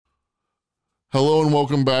Hello and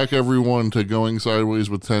welcome back, everyone, to Going Sideways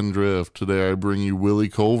with 10 Drift. Today I bring you Willie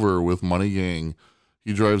Culver with Money Gang.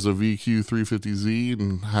 He drives a VQ 350Z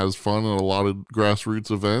and has fun at a lot of grassroots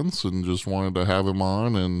events, and just wanted to have him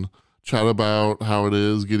on and chat about how it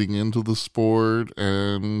is getting into the sport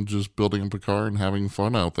and just building up a car and having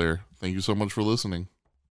fun out there. Thank you so much for listening.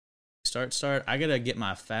 Start. I gotta get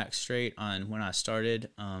my facts straight on when I started.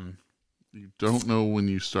 You don't know when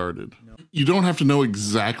you started. No. You don't have to know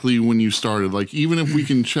exactly when you started. Like, even if we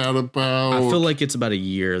can chat about... I feel like it's about a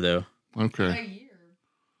year, though. Okay.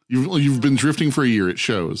 You've been drifting for a year, it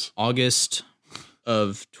shows. August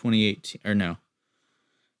of 2018, or no,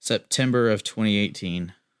 September of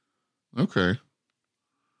 2018. Okay.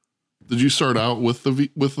 Did you start out with the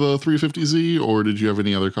 350Z, or did you have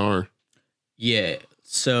any other car? Yeah,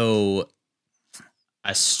 so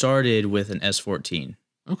I started with an S14.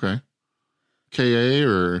 Okay. KA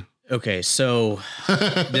or... Okay, so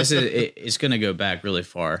it's going to go back really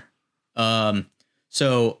far.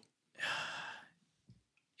 So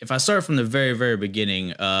if I start from the very, very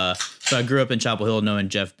beginning, so I grew up in Chapel Hill knowing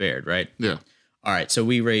Jeff Baird, right? Yeah. All right, so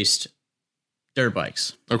we raced dirt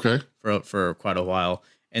bikes. Okay. For quite a while.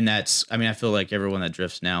 And that's, I mean, I feel like everyone that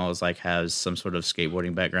drifts now has some sort of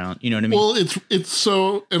skateboarding background. You know what I mean? Well, it's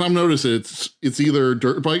so, and I've noticed it's either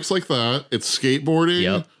dirt bikes like that, it's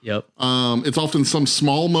skateboarding. Yep. It's often some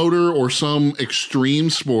small motor or some extreme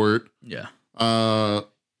sport. Yeah.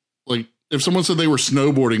 Like if someone said they were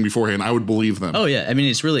snowboarding beforehand, I would believe them. Oh yeah. I mean,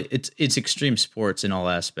 it's extreme sports in all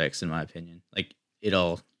aspects, in my opinion. Like it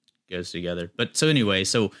all goes together. But so anyway,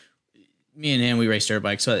 so me and him, we raced dirt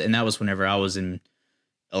bikes. So, and that was whenever I was in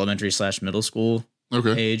elementary / middle school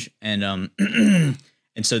age. And, and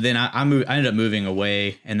so then I ended up moving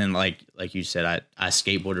away. And then like you said, I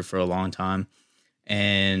skateboarded for a long time.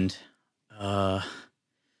 And, so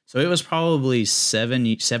it was probably 7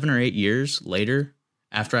 or 8 years later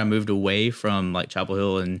after I moved away from like Chapel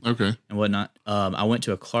Hill and whatnot. I went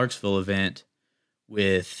to a Clarksville event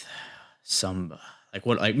with some,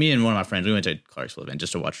 me and one of my friends, we went to a Clarksville event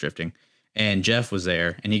just to watch drifting. And Jeff was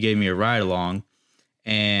there and he gave me a ride along.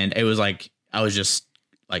 And it was like, I was just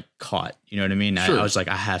like caught, you know what I mean? Sure. I was like,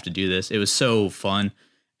 I have to do this. It was so fun.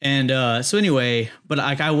 And so anyway, but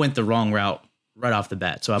I went the wrong route right off the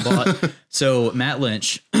bat. So I bought, so Matt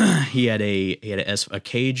Lynch, he had a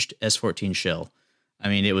caged S14 shell. I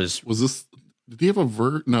mean, it was did he have a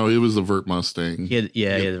Vert? No, it was a Vert Mustang. He had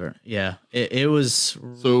a Vert. Yeah. It was.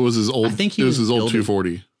 So it was his old, I think it was his old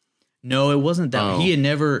 240. No, it wasn't that. He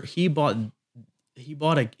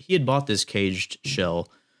had bought this caged shell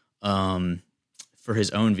for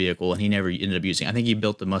his own vehicle, and he never ended up using it. I think he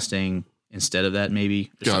built the Mustang instead of that,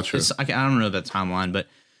 maybe. Gotcha. I don't know that timeline, but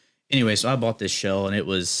anyway, so I bought this shell, and it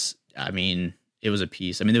was a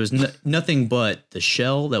piece. I mean, there was nothing but the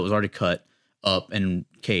shell that was already cut up and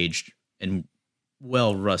caged and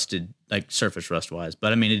well rusted, like surface rust wise.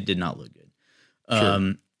 But I mean, it did not look good.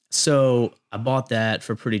 Sure. So I bought that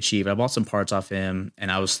for pretty cheap. I bought some parts off him,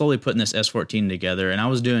 and I was slowly putting this S14 together, and I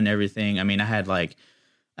was doing everything. I mean, I had the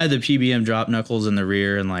PBM drop knuckles in the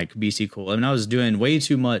rear and like BC coil. I mean, I was doing way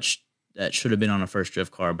too much that should have been on a first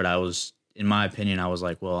drift car, but I was, in my opinion, I was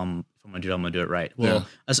like, well, if I'm going to do it, I'm going to do it right. Well,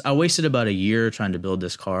 yeah. I wasted about a year trying to build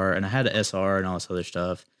this car, and I had an SR and all this other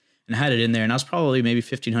stuff, and I had it in there, and I was probably maybe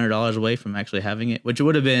 $1,500 away from actually having it, which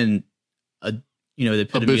would have been a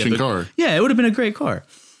bitchin' car. Yeah, it would have been a great car.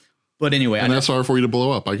 But anyway, an SR for you to blow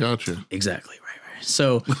up. I got you. Exactly. Right.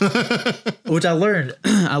 So, which I learned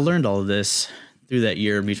all of this through that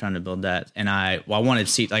year of me trying to build that. And I wanted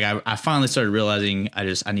seat. Like I finally started realizing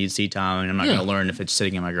I need seat time, and I'm not going to learn if it's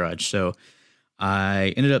sitting in my garage. So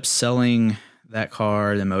I ended up selling that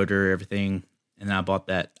car, the motor, everything. And then I bought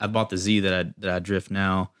the Z that I drift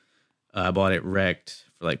now. I bought it wrecked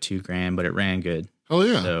for like $2,000, but it ran good. Oh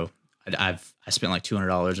yeah. So I spent like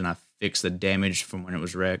 $200 and I fixed the damage from when it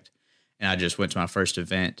was wrecked. And I just went to my first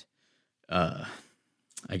event. I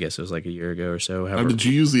guess it was like a year ago or so. Now, did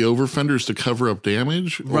you use the over fenders to cover up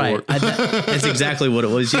damage? Right. That's exactly what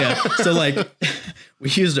it was. Yeah. So like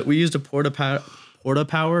we used a Porta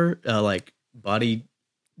Power like body,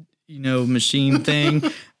 machine thing,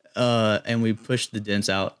 and we pushed the dents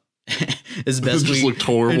out. As best it just looked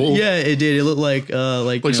horrible. Yeah, it did. It looked like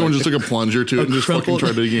someone just took a plunger to it and just fucking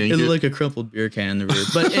tried to yank it. It looked like a crumpled beer can in the rear,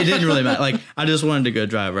 but it didn't really matter. Like I just wanted to go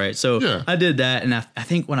drive, right? So I did that, and I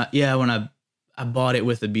think when I bought it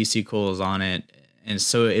with the BC coils on it, and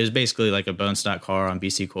so it was basically like a bone stock car on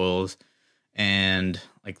BC coils and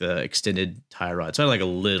like the extended tie rod. So I had like a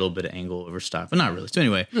little bit of angle over stock, but not really. So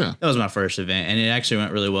anyway, that was my first event, and it actually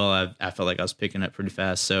went really well. I felt like I was picking up pretty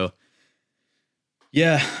fast. So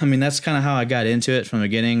Yeah, I mean, that's kind of how I got into it from the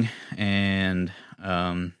beginning. And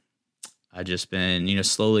I just been,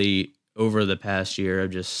 slowly over the past year,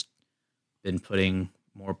 I've just been putting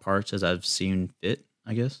more parts as I've seen fit,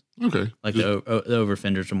 I guess. Okay. Like the over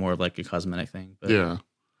fenders are more of like a cosmetic thing. But yeah.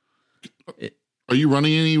 Are you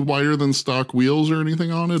running any wider than stock wheels or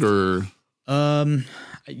anything on it, or?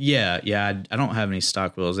 Yeah. I don't have any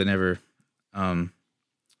stock wheels. They never. I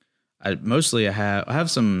have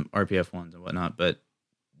some RPF ones and whatnot, but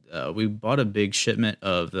we bought a big shipment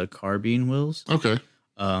of the carbine wheels. Okay.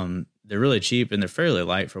 They're really cheap and they're fairly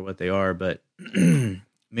light for what they are, but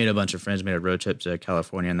made a bunch of friends, made a road trip to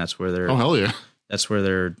California, and that's where they're. Oh hell yeah! That's where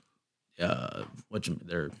their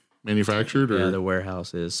manufactured, or their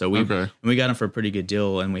warehouse is. So we got them for a pretty good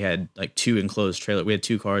deal, and we had like 2 enclosed trailers. We had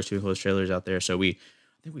 2 cars, 2 enclosed trailers out there. So I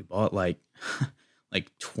think we bought like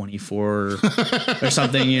 24 or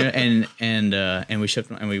something, and we shipped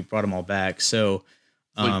them and we brought them all back. So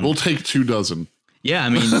we'll take 2 dozen. Yeah, I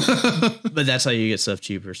mean, but that's how you get stuff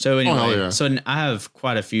cheaper. So anyway, So I have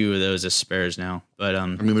quite a few of those as spares now. But I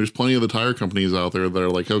mean, there's plenty of the tire companies out there that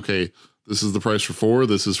are like, okay, this is the price for 4,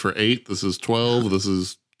 this is for 8, this is 12, this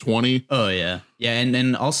is 20. Oh yeah,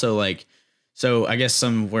 and also like, so I guess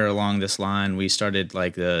somewhere along this line we started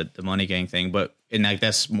like the Money Gang thing, but like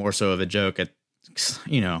that's more so of a joke. I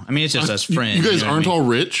mean, it's just us friends. You guys aren't all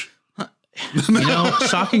rich.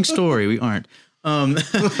 Shocking story. We aren't.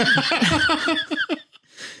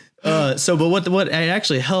 So, but what it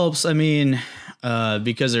actually helps, I mean,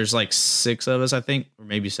 because there's like 6 of us, I think, or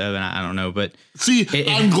maybe 7, I don't know, but see,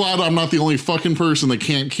 I'm glad I'm not the only fucking person that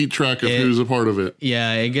can't keep track of who's a part of it.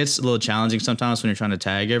 Yeah, it gets a little challenging sometimes when you're trying to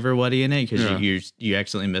tag everybody in it, because you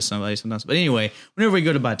accidentally miss somebody sometimes. But anyway, whenever we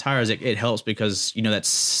go to buy tires, it helps because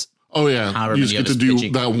that's you just get to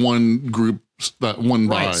do that one group, that one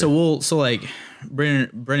buy. Right. So like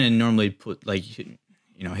Brennan normally put like he'll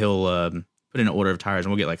put in an order of tires,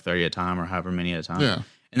 and we'll get like 30 at a time or however many at a time. Yeah.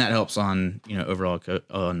 And that helps on,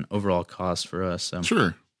 overall cost for us. So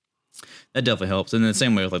sure. That definitely helps. And then the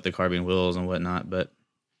same way with like the carbine wheels and whatnot. But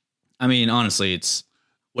I mean, honestly, it's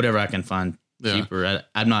whatever I can find cheaper.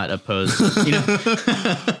 I'm not opposed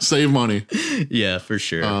to, save money. Yeah, for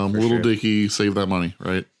sure. Little Dicky, save that money,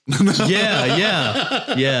 right? Yeah.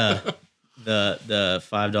 The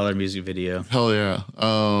 $5 music video. Hell yeah.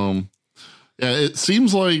 It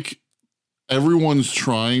seems like everyone's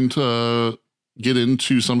trying to get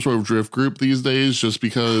into some sort of drift group these days, just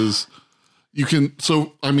because you can.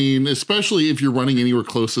 So, I mean, especially if you're running anywhere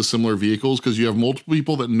close to similar vehicles, because you have multiple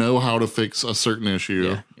people that know how to fix a certain issue.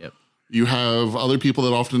 Yeah. Yep. You have other people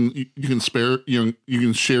that often you can you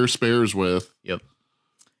can share spares with. Yep.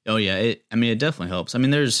 Oh yeah. It definitely helps. I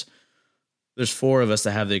mean, there's 4 of us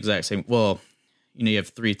that have the exact same. Well, you have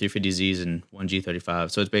 3 350Zs and 1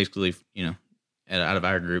 G35. So it's basically, out of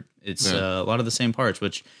our group, it's a lot of the same parts,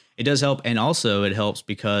 which it does help. And also it helps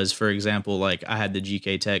because, for example, like I had the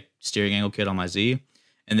GK Tech steering angle kit on my Z,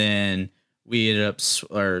 and then me and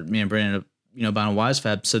Brent ended up, buying a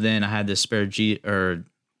WiseFab. So then I had this spare GK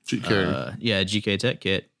Tech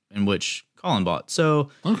kit, in which Colin bought.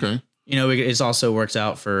 So, okay. It's also works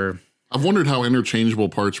out for. I've wondered how interchangeable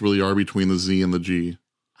parts really are between the Z and the G.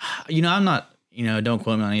 I'm not, don't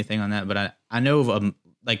quote me on anything on that, but I know of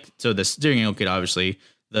so the steering angle kit, obviously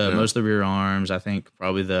most of the rear arms, I think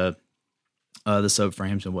probably the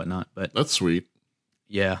subframes and whatnot, but that's sweet.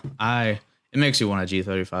 Yeah. It makes you want a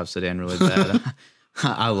G35 sedan really bad.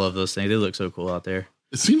 I love those things. They look so cool out there.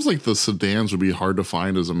 It seems like the sedans would be hard to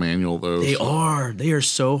find as a manual though. They are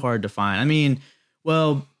so hard to find. I mean,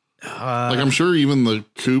 well, I'm sure even the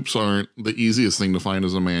coupes aren't the easiest thing to find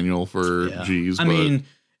as a manual for G's. I mean,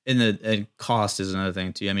 and cost is another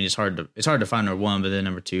thing too. I mean, it's hard to find number 1, but then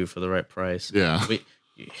number 2 for the right price. Yeah.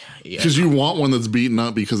 Because you want one that's beaten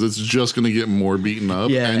up, because it's just going to get more beaten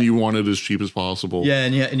up, and you want it as cheap as possible. Yeah,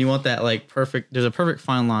 and you want that like perfect. There's a perfect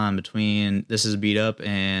fine line between this is beat up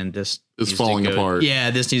and this is falling apart.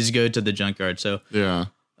 Yeah, this needs to go to the junkyard. So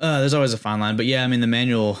there's always a fine line. But yeah, I mean the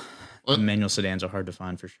manual sedans are hard to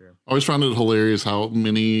find for sure. I always found it hilarious how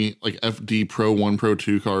many like FD Pro 1, Pro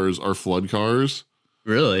 2 cars are flood cars.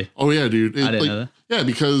 Really? Oh yeah, dude. I didn't know that. Yeah,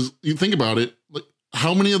 because you think about it.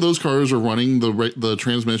 How many of those cars are running the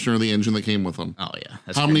transmission or the engine that came with them? Oh yeah,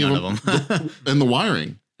 that's how many of them? And the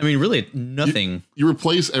wiring. I mean, really, nothing. You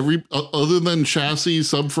replace every other than chassis,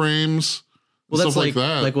 subframes, stuff like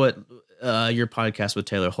that. Like what your podcast with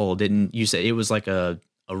Taylor Hull, didn't you say it was like a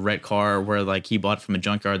wreck car where like he bought from a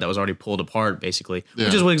junkyard that was already pulled apart, basically,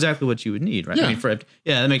 which is exactly what you would need, right? Yeah. I mean,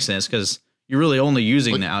 that makes sense because You're really only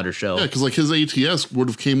using the outer shell. Yeah, because like his ATS would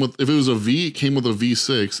have came with, if it was a V, it came with a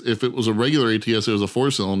V6. If it was a regular ATS, it was a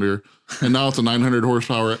 4-cylinder, and now it's a 900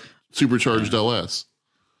 horsepower supercharged LS.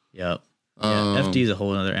 Yep. Yeah, FD is a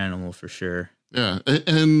whole other animal for sure. Yeah,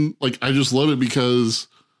 and like I just love it because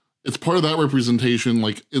it's part of that representation.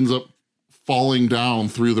 Like ends up falling down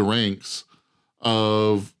through the ranks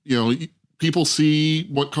of, you know, people see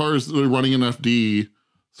what cars they're running in FD,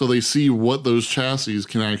 so they see what those chassis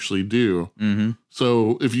can actually do. Mm-hmm.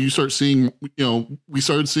 So if you start seeing, you know, we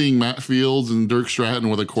started seeing Matt Fields and Dirk Stratton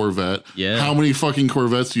with a Corvette. Yeah. How many fucking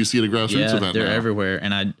Corvettes do you see at a grassroots event? They're now? everywhere,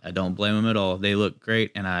 and I don't blame them at all. They look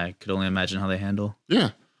great, and I could only imagine how they handle.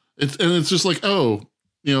 Yeah. It's just like, oh,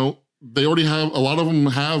 you know, they already have, a lot of them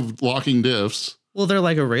have locking diffs. Well, they're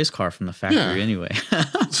like a race car from the factory anyway.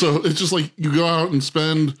 So it's just like you go out and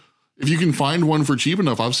spend, if you can find one for cheap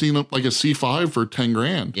enough. I've seen like a C5 for 10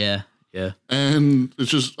 grand. Yeah. Yeah. And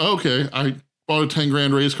it's just, okay, I bought a 10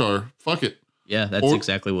 grand race car. Fuck it. Yeah, that's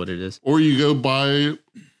exactly what it is. Or you go buy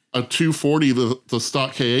a 240, the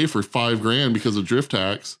stock KA for 5 grand because of drift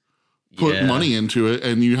tax, put money into it,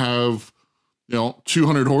 and you have, you know,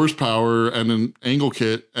 200 horsepower and an angle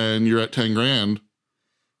kit, and you're at 10 grand.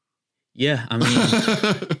 Yeah, I mean,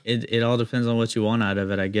 it all depends on what you want out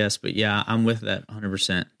of it, I guess. But yeah, I'm with that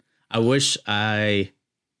 100%. I wish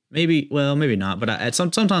maybe not, but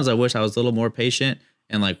sometimes I wish I was a little more patient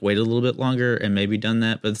and like waited a little bit longer and maybe done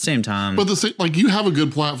that. But at the same time, like you have a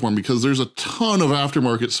good platform because there's a ton of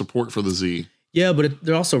aftermarket support for the Z. Yeah, but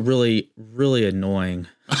they're also really, really annoying.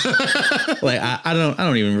 Like I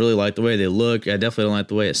don't even really like the way they look. I definitely don't like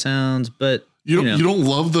the way it sounds. But you don't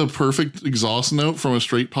love the perfect exhaust note from a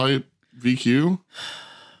straight pipe VQ?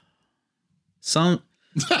 Some.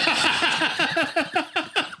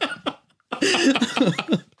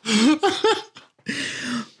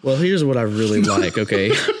 Well, here's what I really like.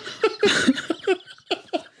 Okay.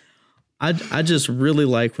 I just really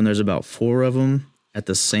like when there's about 4 of them at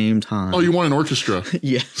the same time. Oh, you want an orchestra?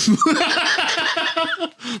 Yes.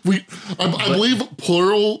 I believe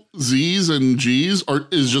plural Z's and G's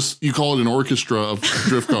is just, you call it an orchestra of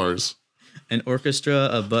drift cars. An orchestra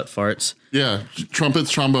of butt farts. Yeah.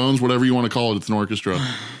 Trumpets, trombones, whatever you want to call it. It's an orchestra.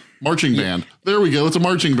 Marching band. There we go. It's a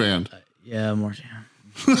marching band. Yeah, marching.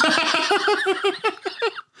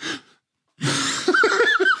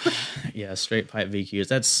 Yeah, straight pipe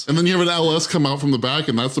VQs. And then you have an LS come out from the back,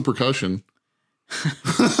 and that's the percussion.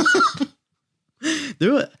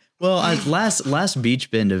 Last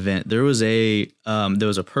Beach Bend event, there was a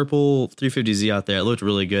purple 350Z out there. It looked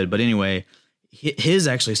really good, but anyway, his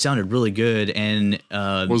actually sounded really good. And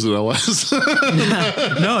was it LS?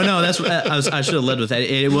 No, that's what I should have led with that.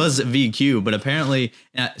 It was VQ, but apparently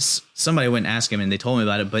somebody went and asked him, and they told me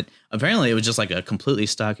about it. But apparently, it was just like a completely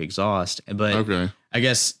stock exhaust. But okay, I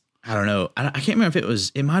guess I don't know. I can't remember if it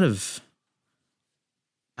was. It might have.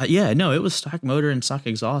 It was stock motor and stock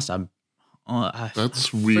exhaust.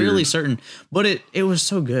 That's weird. Fairly certain, but it was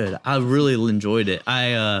so good. I really enjoyed it.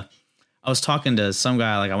 I was talking to some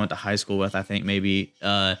guy like I went to high school with, I think maybe,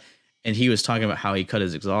 and he was talking about how he cut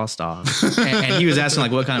his exhaust off, and he was asking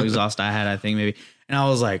like what kind of exhaust I had, I think maybe, and I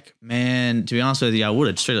was like, man, to be honest with you, I would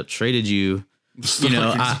have straight up traded you.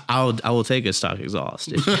 I will take a stock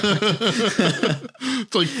exhaust. It's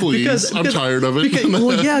like, please, I'm tired of it.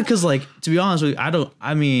 Because like, to be honest with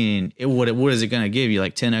you, what is it going to give you?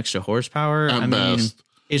 Like 10 extra horsepower? At best.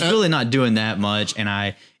 It's really not doing that much.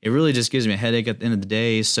 And it really just gives me a headache at the end of the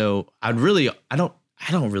day. So I don't really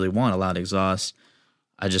want a loud exhaust.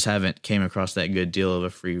 I just haven't came across that good deal of a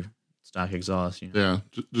free stock exhaust. Yeah,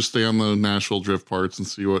 just stay on the Nashville drift parts and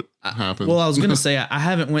see what happens. Well, I was gonna say I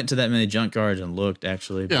haven't went to that many junkyards and looked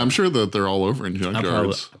actually. Yeah, I'm sure that they're all over in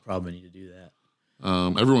junkyards. I probably need to do that.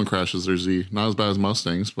 Everyone crashes their Z, not as bad as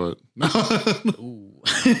Mustangs, but Ooh.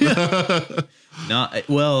 No.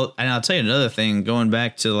 Well, and I'll tell you another thing. Going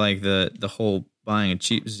back to like the whole buying a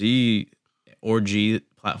cheap Z or G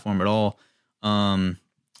platform at all,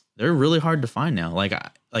 they're really hard to find now. Like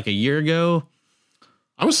a year ago.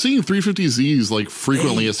 I was seeing 350Zs like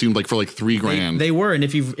frequently. It seemed like for like $3 grand. They were, and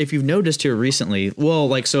if you've noticed here recently, well,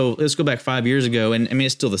 like so, let's go back 5 years ago, and I mean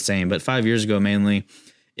it's still the same, but 5 years ago mainly,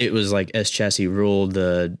 it was like S Chassis ruled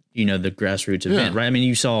the grassroots event, right? I mean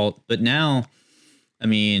you saw, but now, I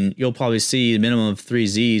mean you'll probably see a minimum of 3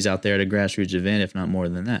 Zs out there at a grassroots event, if not more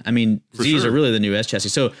than that. I mean for Zs are really the new S Chassis,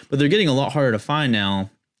 so but they're getting a lot harder to find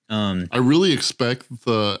now. I really expect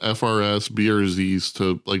the FRS BRZs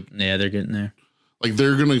to like. Yeah, they're getting there. Like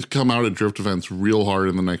they're going to come out at drift events real hard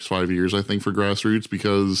in the next 5 years, I think, for grassroots,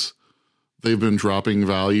 because they've been dropping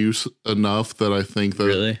values enough that I think that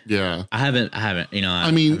Really? yeah. I haven't.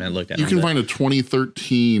 I mean, haven't looked at you them, can but- find a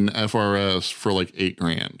 2013 FRS for like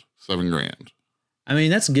 $8,000, $7,000. I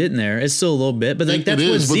mean, that's getting there. It's still a little bit, but like that's It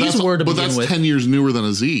what is, but Z's were to but begin that's with. 10 years newer than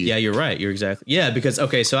a Z. Yeah, you're right. You're exactly. Yeah, because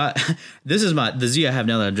okay, so this is the Z I have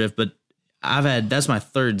now that I drift, but that's my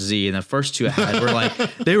third Z, and the first two I had were like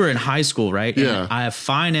they were in high school, right? And Yeah. I have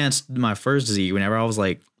financed my first Z whenever I was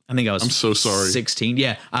like, I think I was. I'm so sorry. 16.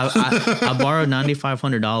 Yeah, I borrowed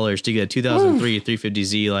 $9,500 to get a 2003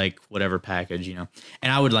 350Z, like whatever package, you know,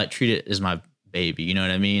 and I would like treat it as my baby. You know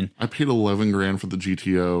what I mean? I paid $11,000 for the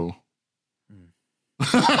GTO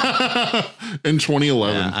in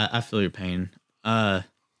 2011. Yeah, I feel your pain.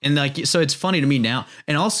 And like, so it's funny to me now.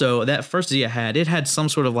 And also that first Z I had, it had some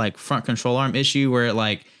sort of like front control arm issue where it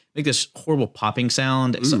like make this horrible popping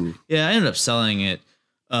sound. So, Ooh. yeah, I ended up selling it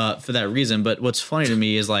for that reason. But what's funny to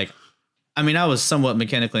me is like, I mean, I was somewhat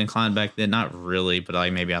mechanically inclined back then. Not really, but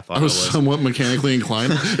like maybe I thought I was somewhat mechanically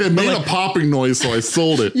inclined. It made a popping noise, so I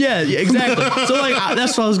sold it. Yeah, exactly. So like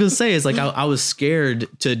that's what I was gonna say. Is like I was scared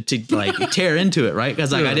to like tear into it, right?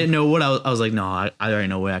 Because like I didn't know what I was like. No, I already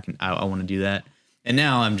know way I want to do that. And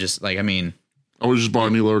now I'm just like, I mean, I was just bought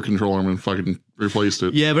a new lower control arm and fucking replaced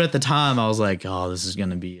it. yeah. But at the time, I was like, oh, this is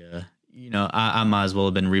gonna be you know, I might as well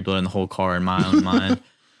have been rebuilding the whole car in my own mind.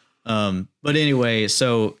 But anyway,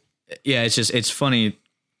 so yeah, it's funny.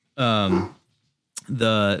 The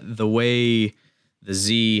way the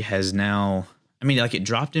Z has now, I mean, like it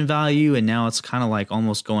dropped in value and now it's kind of like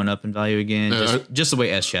almost going up in value again. Just the way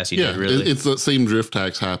S chassis Yeah, did, really. it's that same drift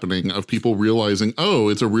tax happening of people realizing, oh,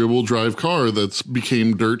 it's a rear-wheel drive car that's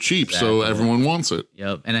became dirt cheap, so Exactly. everyone wants it.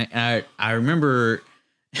 Yep. And I remember,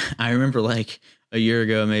 like a year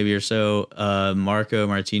ago, maybe or so, Marco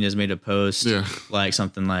Martinez made a post, Yeah. like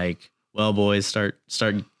something like, well, boys, start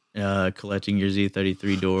collecting your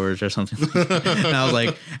Z33 doors or something like that. And I was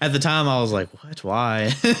like, at the time I was like, what,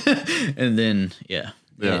 why? And then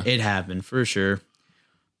it happened for sure.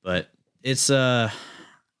 But it's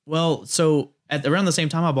well, so at around the same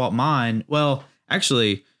time I bought mine, well,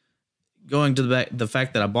 actually going to the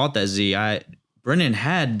fact that I bought that Z, Brennan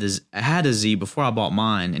had a Z before I bought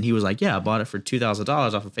mine, and he was like, yeah, I bought it for $2,000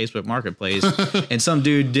 off of Facebook Marketplace. And some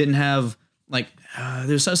dude didn't have like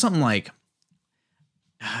there's something like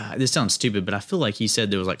this sounds stupid, but I feel like he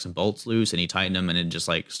said there was like some bolts loose and he tightened them and it just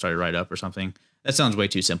like started right up or something. That sounds way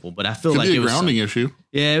too simple, but I feel Could like be it a was grounding issue.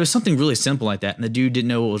 yeah, it was something really simple like that, and the dude didn't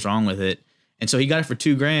know what was wrong with it, and so he got it for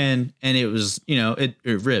 $2,000, and it was, you know, it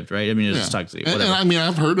ripped, right? I mean, it was Yeah. just toxic, And whatever. I mean,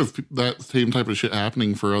 I've heard of that same type of shit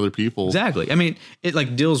happening for other people. Exactly. I mean, it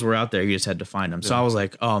like deals were out there. You just had to find them. So I was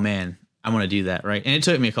like, oh man, I want to do that, right? And it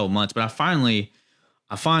took me a couple months, but I finally,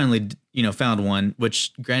 you know, found one.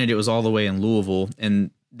 Which, granted, it was all the way in Louisville, and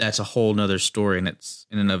that's a whole nother story, and it's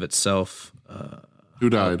in and of itself. Who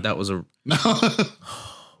died? That was a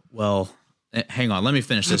well. Hang on, let me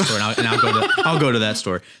finish this story, and I'll go to that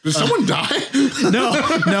story. Did someone die?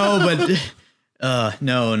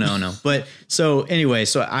 No. But so anyway,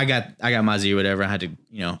 so I got my Z or whatever. I had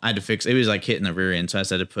to fix it. Was like hitting the rear end, so I had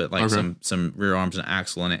to put like some rear arms and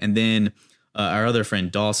axle in it. And then our other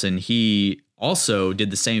friend Dawson, he also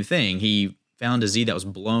did the same thing. He found a Z that was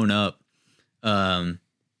blown up.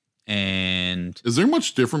 And Is there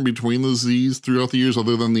much different between the Z's throughout the years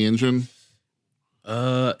other than the engine?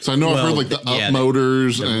 So I know I've heard like the up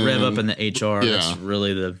motors the and rev up and the HR. Yeah. That's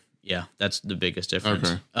really that's the biggest difference.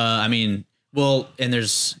 Okay. I mean, well, and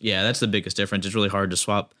that's the biggest difference. It's really hard to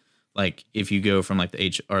swap. Like if you go from like the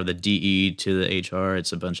H or the DE to the HR,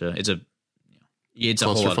 it's a whole lot.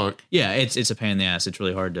 Clusterfuck. Yeah, it's a pain in the ass. It's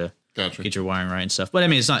really hard to Gotcha. get your wiring right and stuff. But I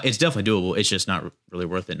mean, it's definitely doable. It's just not really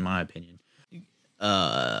worth it in my opinion.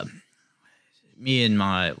 Me and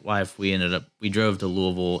my wife, we drove to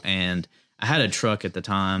Louisville, and I had a truck at the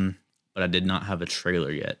time, but I did not have a trailer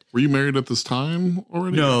yet. Were you married at this time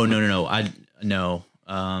already? No.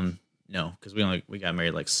 No, because we got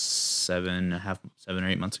married like 7 or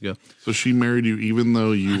 8 months ago. So she married you even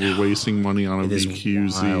though you were wasting money on a It is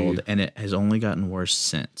VQZ. wild, and it has only gotten worse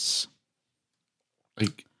since.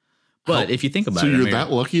 Like, But if you think about so it, you're I mean,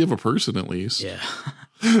 that lucky of a person at least. yeah,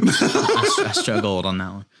 I struggled on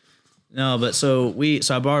that one. No, but so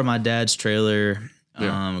I borrowed my dad's trailer.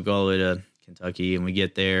 Yeah. Go all the way to Kentucky, and we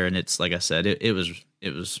get there, and it's like I said, it was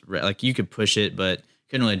like you could push it, but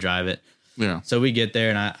couldn't really drive it. Yeah. So we get there,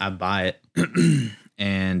 and I buy it,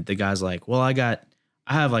 and the guy's like, "Well, I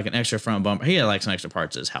have like an extra front bumper." He had like some extra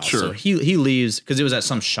parts at his house, Sure. so he leaves because it was at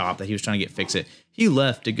some shop that he was trying to fix it. He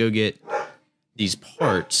left to go get these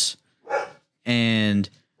parts, and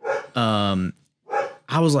I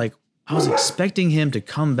was expecting him to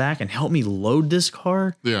come back and help me load this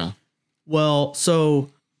car. Yeah. Well, so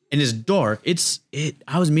and it's dark.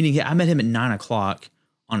 I was meeting him. I met him at 9:00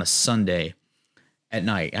 on a Sunday at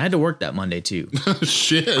night. I had to work that Monday too.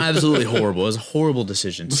 Shit. Absolutely horrible. It was a horrible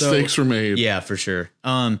decision. Mistakes were made. Yeah, for sure.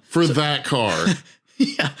 For that car.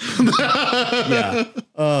 Yeah.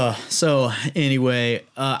 Yeah. So anyway,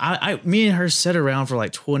 me and her sat around for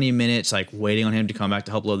like 20 minutes, like waiting on him to come back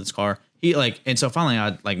to help load this car. And so finally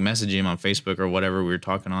I like messaged him on Facebook or whatever we were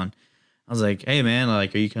talking on. I was like, hey man,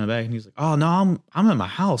 like, are you coming back? And he's like, oh no, I'm at my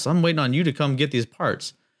house. I'm waiting on you to come get these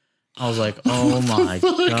parts. I was like, oh my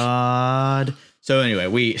God. So anyway,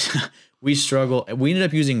 we struggle. We ended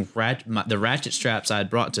up using the ratchet straps I had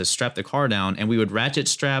brought to strap the car down, and we would ratchet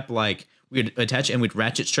strap like we'd attach it and we'd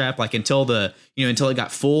ratchet strap like until it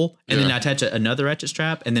got full, and then attach another ratchet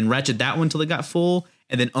strap, and then ratchet that one till it got full,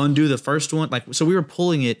 and then undo the first one. Like so, we were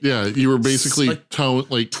pulling it. Yeah, you were basically like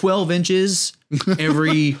 12 inches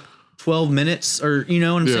every 12 minutes, or you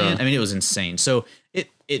know what I'm saying? I mean, it was insane. So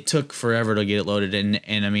it took forever to get it loaded,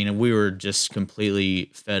 and I mean, we were just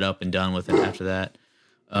completely fed up and done with it after that.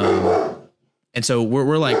 And so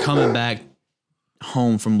we're like coming back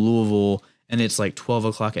home from Louisville, and it's like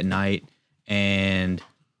 12:00 at night, and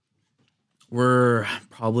we're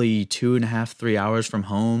probably 2.5, 3 hours from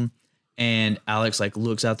home. And Alex like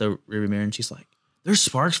looks out the rearview mirror, and she's like, "There's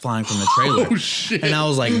sparks flying from the trailer." Oh shit! And I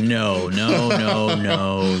was like, "No."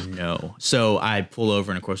 So I pull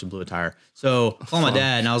over, and of course we blew a tire. So I called my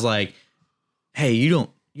dad, and I was like, "Hey, you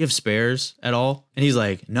have spares at all?" And he's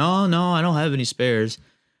like, No, I don't have any spares."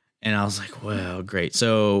 And I was like, well, great.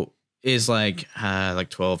 So it's like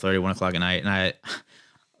 12:30, 1:00 at night.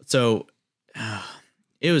 And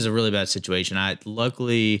it was a really bad situation.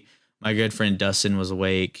 Luckily my good friend Dustin was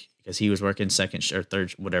awake because he was working second or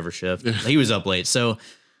third, whatever shift. He was up late. So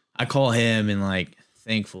I call him, and like,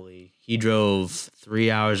 thankfully he drove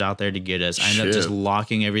 3 hours out there to get us. I ended up just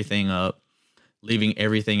locking everything up, leaving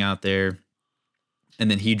everything out there.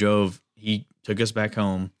 And then he took us back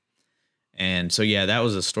home. And so, yeah, that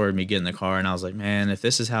was a story of me getting in the car. And I was like, man, if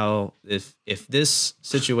this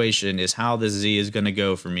situation is how this Z is going to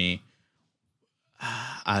go for me,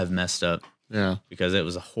 I've messed up. Yeah. Because it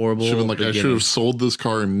was a horrible beginning. I should have sold this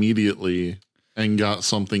car immediately and got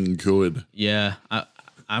something good. Yeah.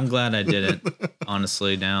 I'm glad I didn't,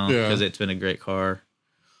 honestly, now, because it's been a great car.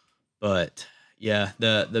 But yeah,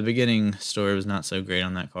 the beginning story was not so great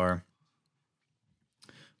on that car.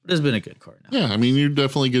 But it's been a good car now. Yeah, I mean, you're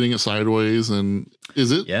definitely getting it sideways. And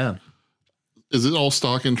is it? Yeah. Is it all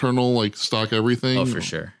stock internal, like stock everything? Oh, for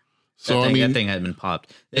sure. So that thing had been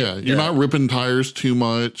popped. You're not ripping tires too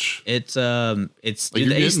much. It's like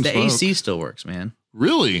the AC still works, man.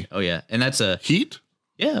 Really? Oh yeah, and that's a heat.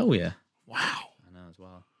 Yeah. Oh yeah. Wow. I know as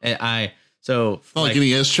well. And so not like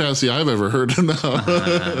any S chassis I've ever heard of.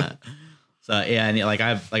 So yeah, and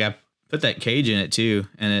I put that cage in it too,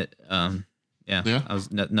 and it I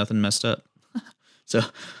was nothing messed up. So.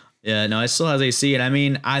 Yeah, no, it still has AC. And I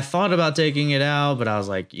mean, I thought about taking it out, but I was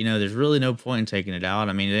like, there's really no point in taking it out.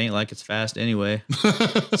 I mean, it ain't like it's fast anyway.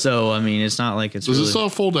 So, I mean, it's not like it's Does it still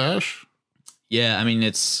have full dash? Yeah, I mean,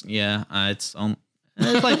 it's like 95.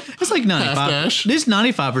 It's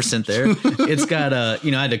 95% there. It's got I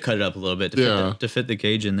had to cut it up a little bit to fit the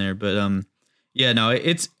cage in there. But yeah, no,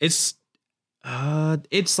 it's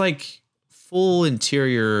like full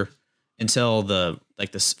interior until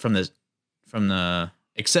from the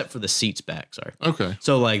except for the seats back. Sorry. Okay.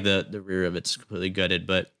 So like the rear of it's completely gutted,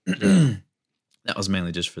 but that was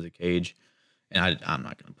mainly just for the cage, and I'm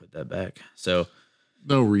not going to put that back. So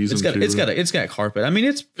no reason. It's got carpet. I mean,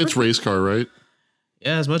 it's race car, right?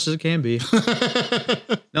 Yeah, as much as it can be.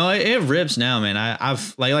 No, it rips now, man.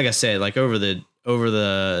 I've like I said, like over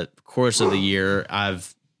the course of the year,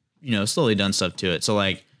 I've slowly done stuff to it. So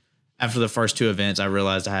like, after the first two events, I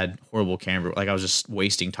realized I had horrible camber. Like I was just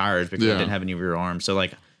wasting tires because I didn't have any rear arms. So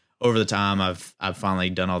like over the time, I've finally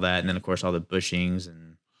done all that, and then of course all the bushings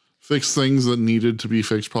and fix things that needed to be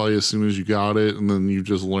fixed probably as soon as you got it, and then you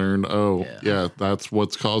just learned, that's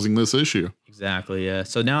what's causing this issue. Exactly. Yeah.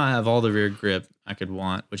 So now I have all the rear grip I could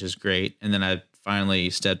want, which is great. And then I finally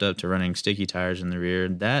stepped up to running sticky tires in the rear.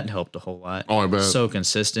 That helped a whole lot. Oh, I bet. So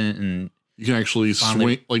consistent, and you can actually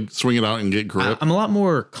swing it out and get grip. I'm a lot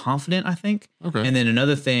more confident, I think. Okay. And then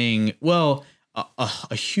another thing,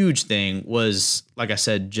 a huge thing was, like I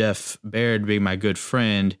said, Jeff Baird being my good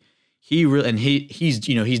friend. He's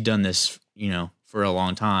done this, for a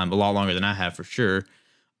long time, a lot longer than I have for sure.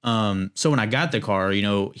 So when I got the car,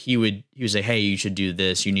 he would say, hey, you should do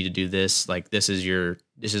this. You need to do this. Like, this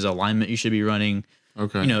is alignment you should be running.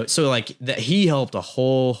 Okay. So like that, he helped a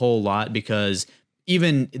whole lot, because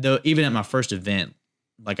even at my first event,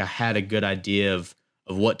 like I had a good idea of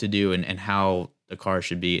of what to do and how the car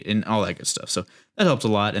should be and all that good stuff. So that helped a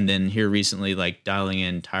lot. And then here recently, like dialing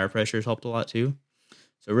in tire pressure has helped a lot too.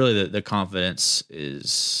 So really the confidence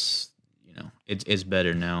is, you know, it's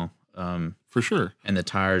better now. For sure. And the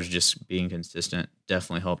tires just being consistent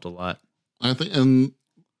definitely helped a lot. I think, and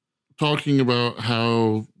talking about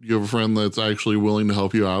how you have a friend that's actually willing to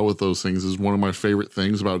help you out with those things is one of my favorite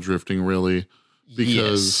things about drifting, really,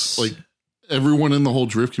 because like everyone in the whole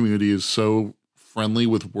drift community is so friendly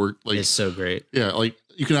with work. Like, it's so great. Yeah. Like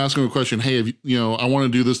you can ask them a question. Hey, if you know, I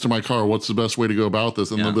want to do this to my car. What's the best way to go about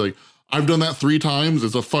this? And they'll be like, I've done that 3 times.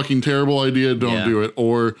 It's a fucking terrible idea. Don't do it.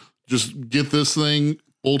 Or just get this thing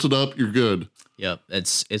bolted up. You're good. Yep.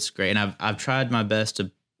 It's great. And I've tried my best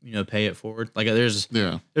to, you know, pay it forward. Like there's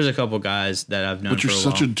a couple guys that I've known. But you're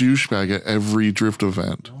such a douchebag at every drift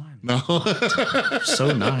event. No.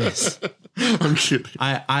 So nice. I'm kidding.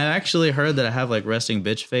 I actually heard that I have like resting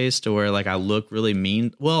bitch face to where like I look really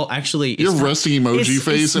mean. Well, actually, you have resting emoji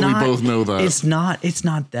face, and we both know that. It's not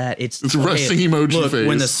that. It's resting emoji face.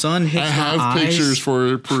 When the sun hits I have my pictures eyes,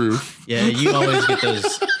 for proof. Yeah, you always get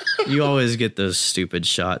those. You always get those stupid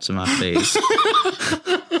shots of my face.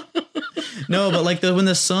 No, but like when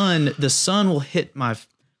the sun will hit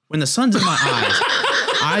when the sun's in my eyes,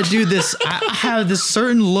 I do this. I have this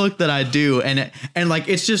certain look that I do, and like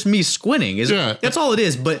it's just me squinting. That's all it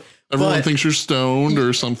is. But everyone thinks you're stoned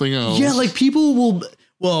or something else. Yeah, like people will.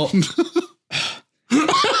 Well,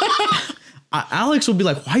 Alex will be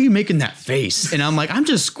like, "Why are you making that face?" And I'm like, "I'm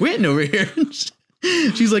just squinting over here."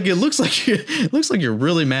 She's like, "It looks like you're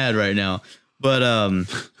really mad right now." But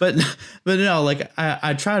no, like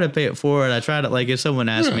I try to pay it forward. I try to, like, if someone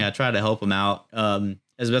asks me, I try to help them out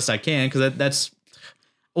as best I can, because that's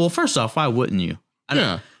well. First off, why wouldn't you?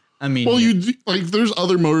 I mean, well, you like there's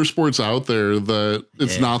other motorsports out there that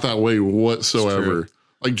it's not that way whatsoever.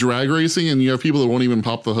 Like drag racing, and you have people that won't even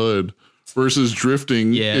pop the hood. Versus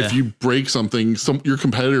drifting, if you break something, your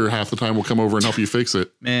competitor half the time will come over and help you fix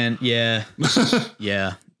it. Man, yeah.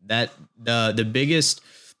 That the biggest.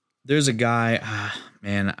 There's a guy,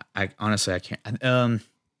 man. I honestly can't.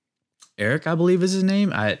 Eric, I believe is his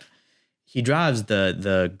name. He drives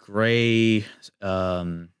the gray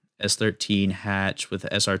S13 hatch with the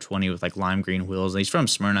SR20 with like lime green wheels. And he's from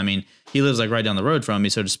Smyrna. I mean, he lives like right down the road from me,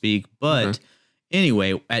 so to speak. But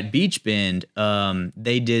anyway, at Beach Bend,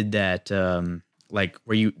 they did that like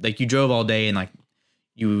where you drove all day and like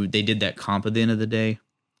they did that comp at the end of the day.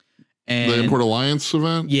 And the Import Alliance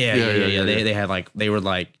event. Yeah. They had like they were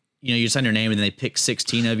like. You know, you sign your name and then they pick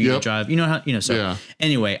 16 of you to drive. You know how, you know, so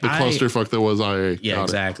anyway. The clusterfuck that was IA. Yeah,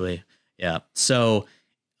 exactly. Yeah. So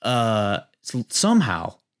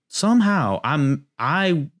somehow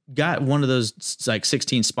I got one of those like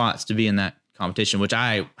 16 spots to be in that competition, which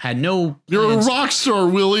I had no plans. You're a rock star,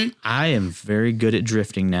 Willie. I am very good at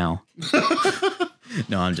drifting now.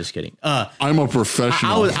 No, I'm just kidding. I'm a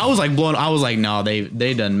professional. I was like blown. I was like, no,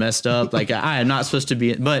 they done messed up. Like I am not supposed to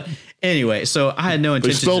be. But anyway, so I had no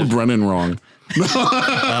intention. They spelled Brennan wrong.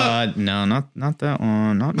 No, not that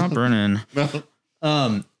one. Not Brennan.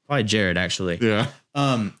 No. Probably Jared actually. Yeah.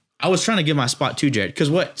 I was trying to give my spot to Jared because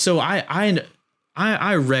what? So I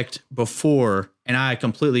wrecked before and I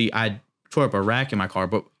tore up a rack in my car.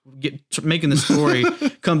 But making the story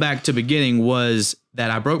come back to beginning was that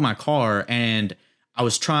I broke my car and I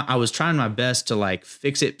was trying my best to like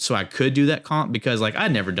fix it so I could do that comp because like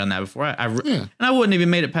I'd never done that before. And I wouldn't even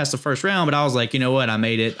made it past the first round, but I was like, you know what? I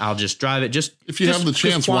made it. I'll just drive it. Just if you have the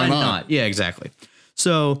chance, why not? Yeah, exactly.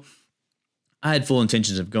 So I had full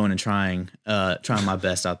intentions of going and trying my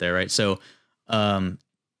best out there. Right. So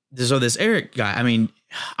this Eric guy, I mean,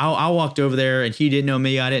 I walked over there and he didn't know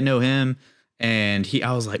me. I didn't know him. And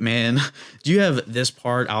I was like, man, do you have this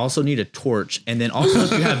part? I also need a torch. And then also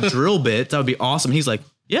if you have drill bits, that would be awesome. He's like,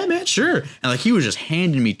 yeah, man, sure. And like, he was just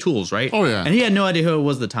handing me tools. Right. Oh yeah. And he had no idea who it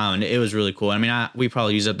was at the time. And it was really cool. I mean, we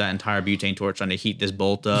probably used up that entire butane torch trying to heat this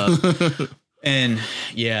bolt up. And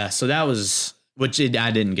yeah, so that was, I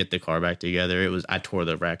didn't get the car back together. I tore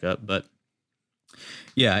the rack up, but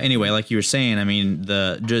yeah, anyway, like you were saying, I mean,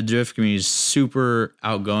 the drift community is super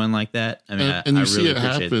outgoing like that. I mean, and you see it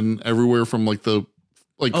happen everywhere from like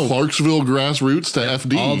Clarksville grassroots to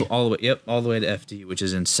FD. All the way, all the way to FD, which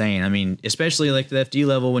is insane. I mean, especially like the FD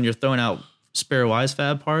level when you're throwing out spare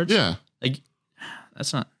WiseFab parts. Yeah. Like,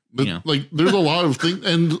 that's not, like there's a lot of things,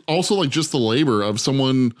 and also like just the labor of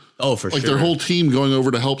someone. Oh, for sure. Like their whole team going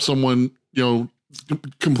over to help someone,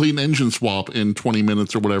 complete an engine swap in 20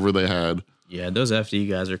 minutes or whatever they had. Yeah, those FD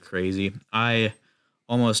guys are crazy. I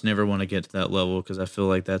almost never want to get to that level because I feel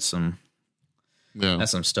like that's some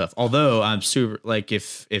stuff. Although I'm super like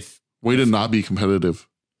if way to not be competitive.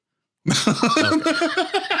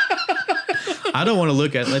 I don't want to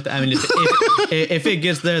look at it like that. I mean, if it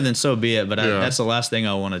gets there, then so be it. But that's the last thing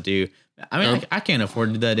I want to do. I mean, I can't afford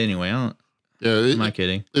to do that anyway. I don't. Yeah, am I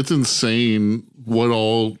kidding? It's insane what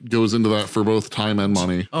all goes into that for both time and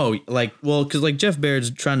money. Oh, because Jeff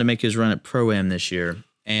Baird's trying to make his run at Pro-Am this year,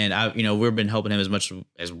 and we've been helping him as much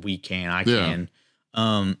as we can. I can.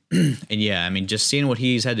 And I mean, just seeing what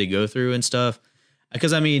he's had to go through and stuff.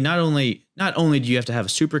 Because I mean, not only do you have to have a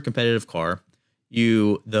super competitive car,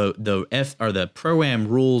 the Pro-Am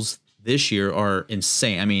rules this year are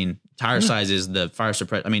insane. I mean, tire sizes, the fire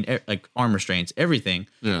suppress. I mean, like arm restraints, everything.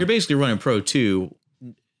 Yeah. You're basically running Pro 2.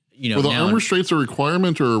 Well, the arm restraints a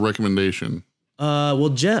requirement or a recommendation? I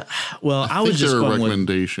was just a going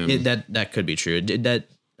recommendation. With that could be true. Jeff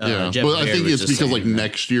I think it's because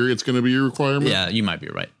next year it's going to be a requirement. Yeah, you might be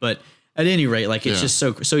right, but at any rate, it's just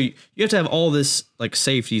so you have to have all this like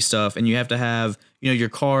safety stuff, and you have to have your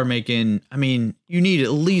car making. I mean, you need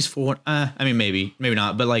at least 4. I mean, maybe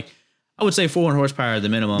not, but like I would say 400 horsepower at the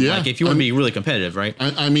minimum. Yeah, like if you want to be really competitive, right?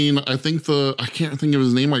 I mean, I think I can't think of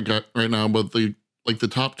his name I got right now, but the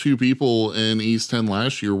top 2 people in East 10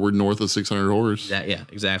 last year were north of 600 horse. Yeah,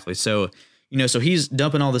 exactly. So so he's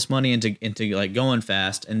dumping all this money into like going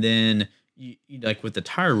fast, and then like with the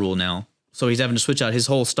tire rule now. So he's having to switch out his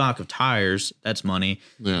whole stock of tires. That's money.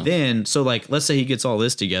 Yeah. Then, so like, let's say he gets all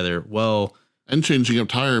this together. Well, and changing up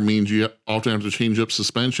tire means you often have to change up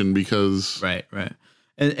suspension because right.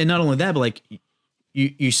 And not only that, but like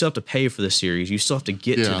you still have to pay for the series. You still have to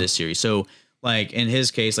get to this series. So like in his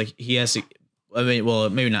case, like he has to, I mean, well,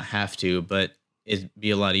 maybe not have to, but it'd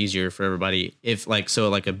be a lot easier for everybody if like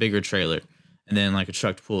a bigger trailer and then like a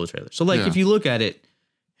truck to pull the trailer. So like if you look at it,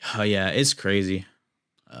 it's crazy.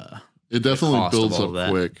 It definitely builds up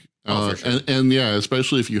quick. Sure. And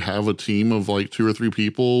especially if you have a team of like 2 or 3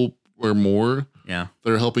 people or more,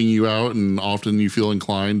 they're helping you out, and often you feel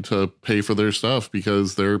inclined to pay for their stuff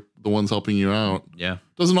because they're the ones helping you out. Yeah.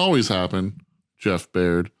 Doesn't always happen. Jeff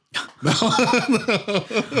Baird.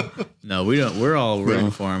 No, we don't. We're all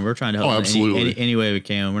rooting for him. We're trying to help him any way we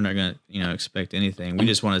can. We're not going to, expect anything. We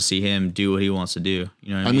just want to see him do what he wants to do.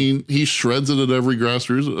 You know what I mean? He shreds it at every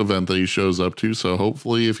grassroots event that he shows up to. So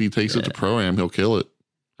hopefully if he takes it to Pro-Am, he'll kill it.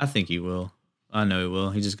 I think he will. I know he will.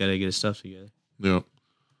 He just got to get his stuff together. Yeah.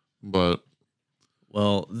 But.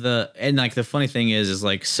 Well, the funny thing is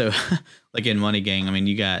like, so like in Money Gang, I mean,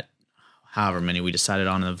 you got however many we decided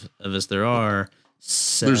on of us there are.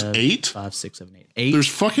 There's 8? 5, 6, 7, 8. 8. There's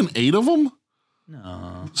fucking 8 of them?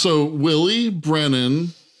 No. So Willie, Brennan,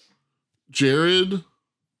 Jared,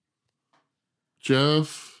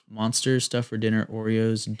 Jeff. Monsters, Stuff for Dinner,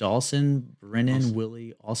 Oreos, Dawson, Brennan,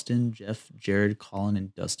 Willie, Austin, Jeff, Jared, Colin,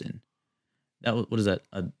 and Dustin. What is that?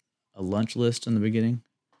 A lunch list in the beginning?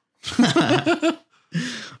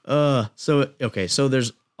 So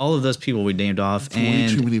there's all of those people we named off. That's way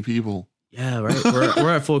too many people. Yeah, right.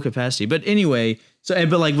 We're at full capacity. But anyway,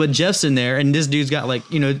 but Jeff's in there, and this dude's got like,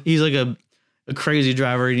 he's like a crazy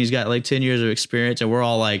driver, and he's got like 10 years of experience, and we're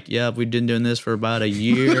all like, we've been doing this for about a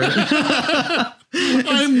year.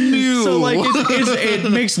 I'm new. So like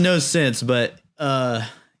it makes no sense, but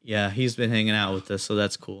he's been hanging out with us, so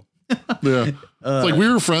that's cool. Yeah. It's like we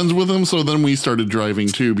were friends with him, so then we started driving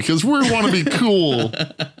too because we want to be cool.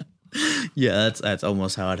 Yeah, that's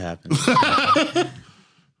almost how it happened.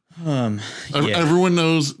 Everyone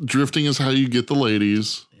knows drifting is how you get the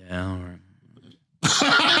ladies. Yeah. All right.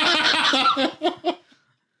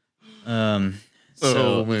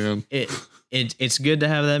 So man, it's good to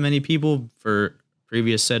have that many people for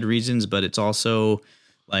previous said reasons, but it's also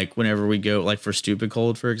like whenever we go, like for Stupid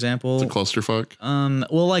Cold, for example, it's a clusterfuck.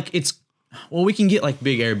 We can get like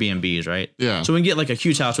big Airbnbs, right? Yeah. So we can get like a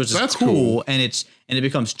huge house, which is cool, and it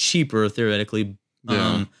becomes cheaper theoretically.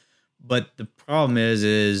 Yeah. But the problem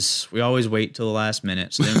is we always wait till the last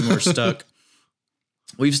minute. So then we're stuck.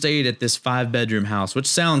 We've stayed at this 5-bedroom house, which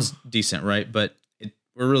sounds decent, right? But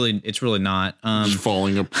it's really not. Just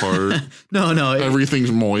falling apart. No.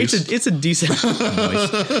 Everything's moist. It's a decent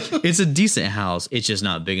It's a decent house. It's just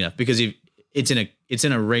not big enough because it's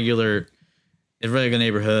in a regular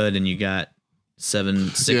neighborhood, and you got 7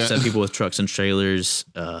 people with trucks and trailers.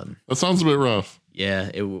 That sounds a bit rough. Yeah,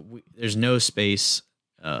 there's no space.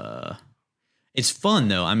 It's fun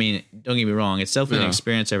though. I mean, don't get me wrong. It's definitely an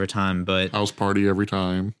experience every time, but house party every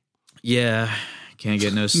time. Yeah. Can't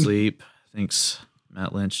get no sleep. Thanks,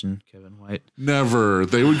 Matt Lynch and Kevin White. Never.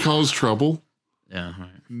 They would cause trouble. Yeah.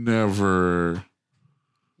 Right. Never.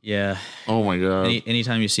 Yeah. Oh my God.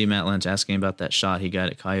 Anytime you see Matt Lynch asking about that shot he got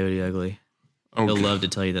at Coyote Ugly, he'll love to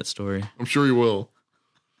tell you that story. I'm sure he will.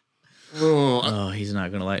 Oh, he's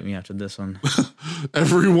not gonna like me after this one.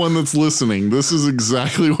 Everyone that's listening, this is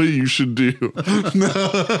exactly what you should do.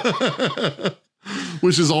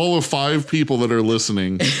 Which is all of 5 people that are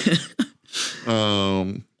listening.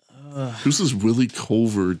 Who's this Willie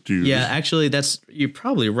Culver dude? Yeah, actually, you're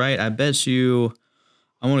probably right. I bet you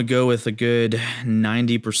I want to go with a good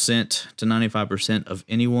 90% to 95% of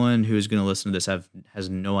anyone who is going to listen to this has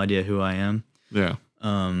no idea who I am. Yeah.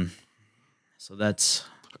 So that's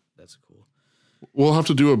cool. We'll have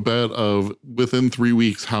to do a bet of within 3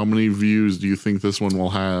 weeks, how many views do you think this one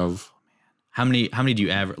will have? How many do you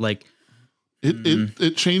average? Like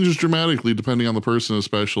it changes dramatically depending on the person,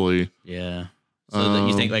 especially. Yeah. So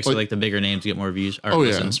you think like the bigger names get more views or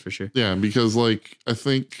listens for sure. Yeah, because like I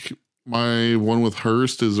think my one with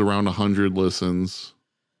Hearst is around 100 listens.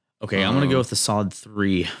 Okay, I'm gonna go with a solid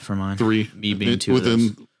 3 for mine. 3, me being 2 of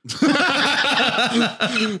those.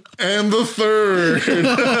 And the third.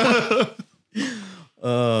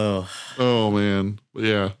 Oh man,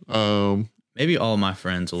 yeah. Maybe all my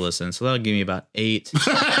friends will listen, so that'll give me about 8.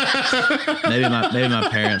 maybe my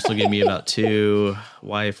parents will give me about 2.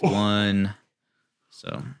 Wife 1.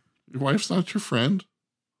 So your wife's not your friend?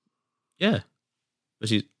 Yeah, but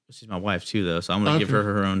she's my wife too, though. So I'm gonna give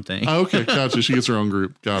her own thing. Okay, gotcha. She gets her own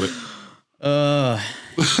group. Got it.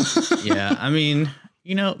 Yeah. I mean,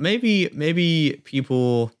 maybe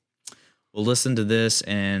people will listen to this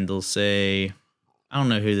and they'll say, I don't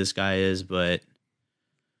know who this guy is, but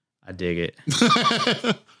I dig it.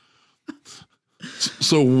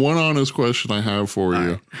 So one honest question I have for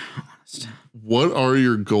you. What are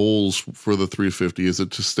your goals for the 350? Is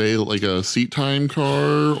it to stay like a seat time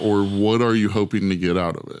car, or what are you hoping to get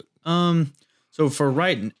out of it? So for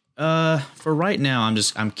right now,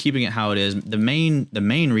 I'm keeping it how it is. The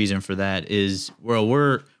main reason for that is, well,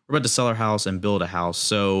 we're about to sell our house and build a house,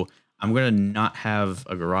 so I'm gonna not have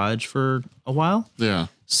a garage for a while. Yeah.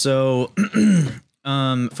 So,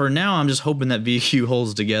 for now, I'm just hoping that VQ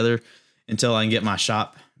holds together until I can get my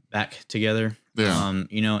shop back together. Yeah.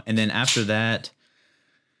 And then after that,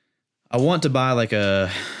 I want to buy like a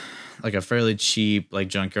fairly cheap, like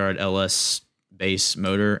junkyard LS base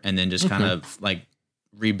motor, and then just kind of like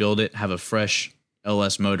rebuild it, have a fresh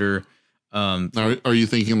LS motor. Now, are you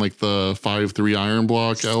thinking like the 5.3 iron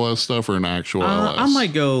block LS stuff or an actual LS? I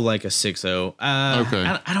might go like a 6.0.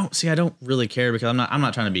 Okay. I don't really care because I'm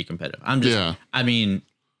not trying to be competitive. I'm just, I mean,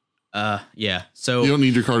 yeah. So you don't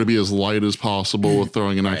need your car to be as light as possible with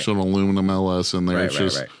throwing an actual aluminum LS in there.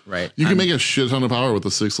 Right. You can make a shit ton of power with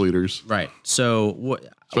the 6 liters. Right. So what?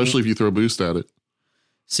 Especially if you throw a boost at it.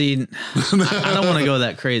 See, I don't want to go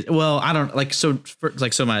that crazy. Well, I don't like so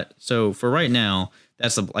for right now.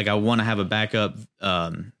 That's I want to have a backup,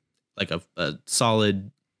 like a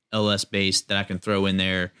solid LS base that I can throw in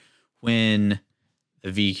there when the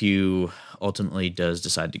VQ ultimately does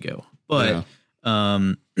decide to go. But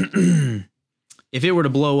if it were to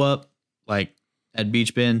blow up like at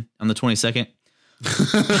Beach Bend on the 22nd,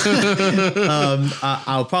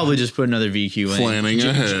 I'll probably just put another VQ in. Planning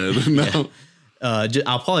ahead. No.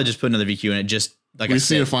 I'll probably just put another VQ in it. Just like we need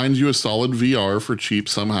to find you a solid VR for cheap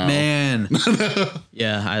somehow. Man.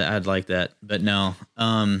 Yeah, I'd like that, but no.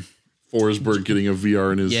 Forsberg getting a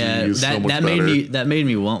VR in his Z is so much better. That made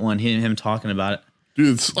me want one. Him talking about it.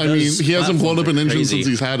 Dude, he hasn't blown up an engine since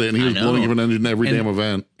he's had it, and he was blowing up an engine every damn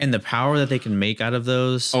event. And the power that they can make out of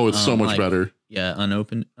those. Oh, it's so much better. Yeah,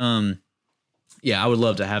 unopened. Yeah, I would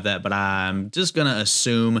love to have that, but I'm just gonna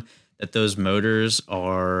assume that those motors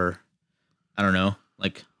are, I don't know,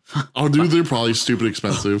 like. Oh, dude, they're probably stupid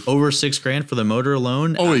expensive. Over $6,000 for the motor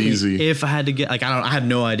alone. Oh, easy. If I had to get, I have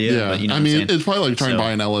no idea. Yeah, but it's probably like trying to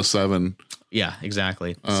buy an LS7. Yeah,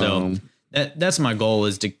 exactly. So that's my goal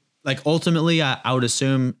is to ultimately I would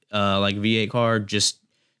assume like V8 car just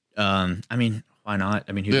why not?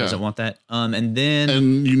 I mean, who doesn't want that? And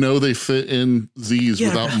they fit in Z's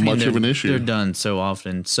without much of an issue. They're done so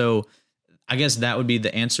often. So I guess that would be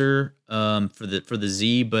the answer for the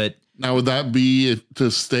Z, but. Now, would that be to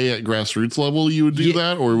stay at grassroots level? You would do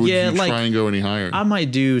that, or would you try and go any higher? I might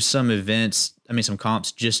do some events. Some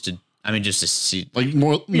comps just to see, like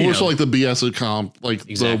more so like the BS comp, like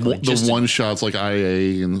the one shots like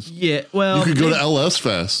IA and Well, you could go to LS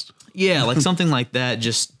Fest. Yeah, like something like that,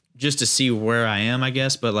 just to see where I am, I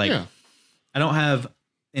guess. But I don't have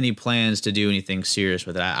any plans to do anything serious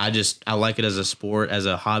with it. I like it as a sport, as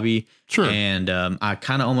a hobby. Sure. And I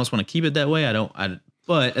kind of almost want to keep it that way.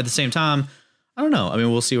 But at the same time, I don't know.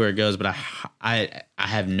 We'll see where it goes. But I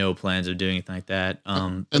have no plans of doing anything like that.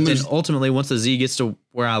 And then ultimately, once the Z gets to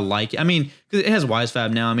where I like it, because it has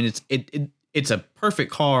WiseFab now. It's a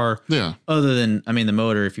perfect car. Yeah. Other than the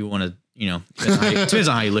motor, if you want to depends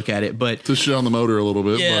on how you look at it. But to shit on the motor a little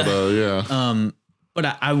bit, Yeah. but yeah.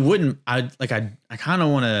 But I wouldn't. I kind of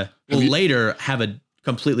want to later have a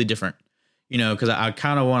completely different, because I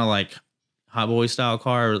kind of want to like Hot Boy style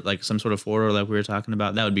car, like some sort of four-door like we were talking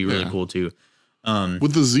about. That would be really cool too.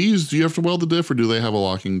 With the Z's, do you have to weld the diff, or do they have a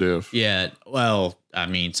locking diff? Yeah. Well, I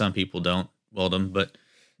mean, some people don't weld them, but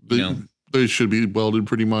They should be welded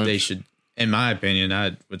pretty much. they should. In my opinion,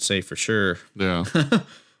 I would say for sure. Yeah.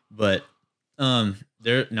 But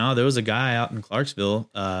there was a guy out in Clarksville.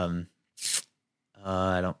 I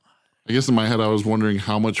guess in my head, I was wondering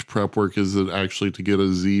how much prep work is it actually to get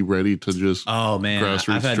a Z ready to just. Oh man,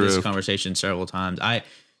 grassroots I've had drift. this conversation several times. I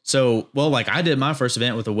did my first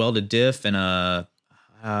event with a welded diff, and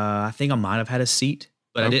I think I might have had a seat,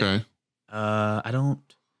 but I didn't. I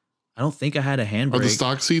don't think I had a handbrake. Are the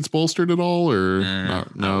stock seats bolstered at all, or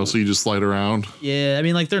not? No? So you just slide around. Yeah, I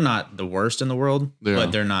mean, like they're not the worst in the world,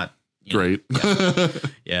 but they're not great.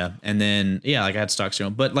 Yeah, and then like I had stock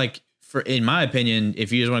steering, but like in my opinion,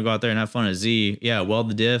 if you just want to go out there and have fun at Z, weld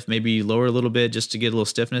the diff, maybe lower a little bit just to get a little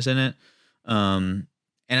stiffness in it. And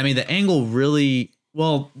I mean the angle really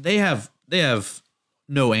they have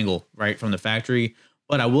no angle right from the factory.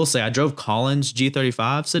 But I will say I drove Collins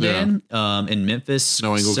G35 sedan in Memphis.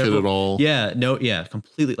 No angle kit at all. Yeah, no,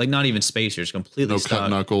 completely, like not even spacers, completely No stock. cut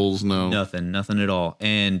knuckles, no. Nothing at all.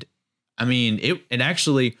 And I mean, it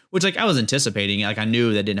actually, which like I was anticipating, like I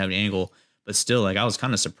knew that didn't have an angle, but still like I was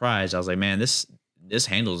kind of surprised. I was like, man, this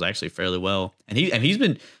handles actually fairly well. And he's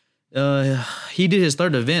been he did his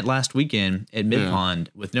third event last weekend at Mid Pond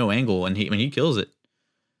with no angle, and he kills it.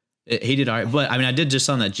 He did all right, but I mean, I did just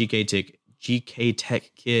on that GK Tech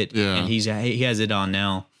kit, and he has it on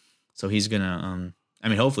now, so he's gonna I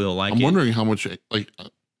mean, hopefully he'll like it. I'm wondering how much, like,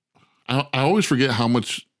 I always forget how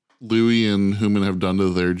much Louis and Human have done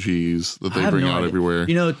to their G's that they bring out everywhere.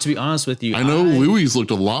 To be honest with you, I know Louis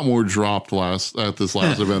looked a lot more dropped at this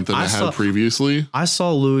last event than it had previously. I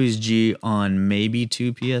saw Louis' G on maybe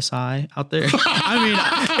 2 PSI out there. I mean,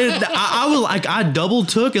 I was like, I double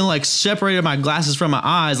took and like separated my glasses from my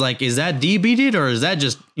eyes. Like, is that debeated or is that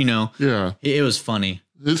just, Yeah. It was funny.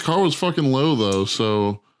 His car was fucking low though,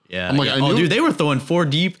 so yeah. I'm like, I knew dude, they were throwing 4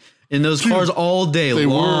 deep in those cars all day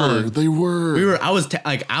long. They were. We were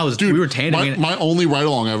tandeming. My only ride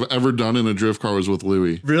along I've ever done in a drift car was with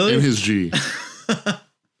Louis. Really? In his G.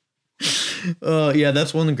 Yeah,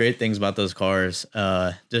 that's one of the great things about those cars.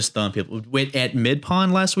 Just throwing people. Wait, at Mid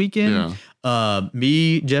Pond last weekend,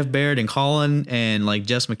 me, Jeff Baird, and Colin, and like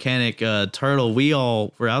Jeff's mechanic, Turtle, we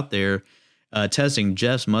all were out there testing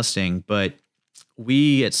Jeff's Mustang, but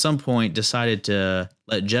we at some point decided to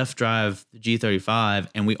let Jeff drive the G35,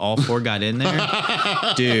 and we all 4 got in there.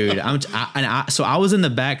 Dude, so I was in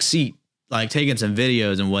the back seat, like taking some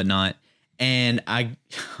videos and whatnot, and I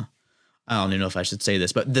don't even know if I should say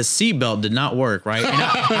this, but the seatbelt did not work, right? And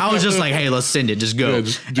I was just like, hey, let's send it, just go. Yeah,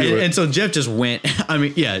 just do it. And so Jeff just went. I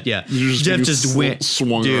mean, yeah. Jeff just went.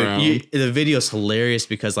 Swung dude, around. The video's hilarious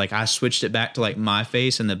because like I switched it back to like my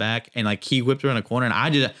face in the back, and like he whipped around a corner, and I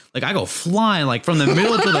did like I go flying like from the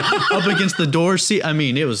middle to the up against the door seat. I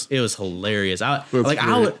mean, it was hilarious. I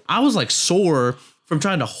was like sore from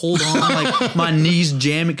trying to hold on, like my knees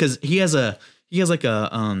jamming because he has like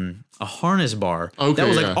a harness bar that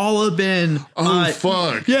was like all up in.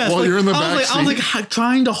 Fuck! Yeah, while you're in the back I was like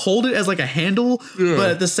trying to hold it as like a handle,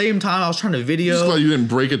 but at the same time I was trying to video. Just glad you didn't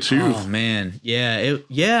break a tooth. Oh man, yeah,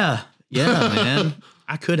 man.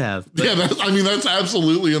 I could have. But, that's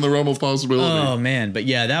absolutely in the realm of possibility. Oh man, but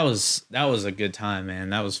yeah, that was a good time, man.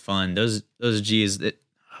 That was fun. Those G's, they're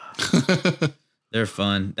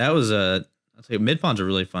fun. That was I'll tell you, Mid Pond's a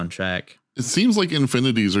really fun track. It seems like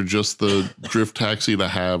Infinities are just the drift taxi to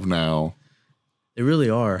have now. They really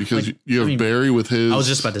are. Because you have Barry with his. I was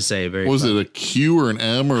just about to say Barry. Was it a Q or an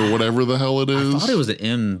M or whatever the hell it is? I thought it was an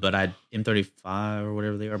M, but M35 or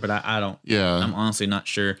whatever they are. But I don't. Yeah. I'm honestly not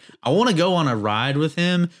sure. I want to go on a ride with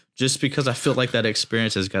him just because I feel like that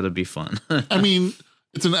experience has got to be fun. I mean,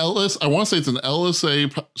 it's an LS. I want to say it's an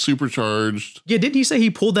LSA supercharged. Yeah. Didn't he say he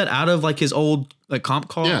pulled that out of like his old like comp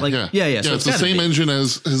car? Yeah. Yeah. So it's the same engine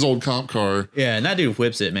as his old comp car. Yeah, and that dude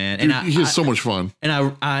whips it, man. Dude, and he has so much fun.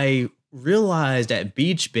 And I realized at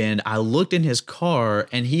Beach Bend, I looked in his car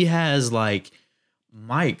and he has like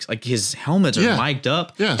mics, like his helmets are mic'd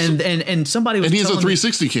up. Yeah. And somebody was and he has a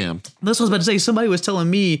 360 cam. That's what I was about to say. Somebody was telling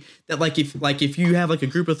me that if you have like a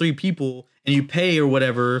group of 3 people and you pay or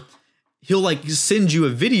whatever, he'll like send you a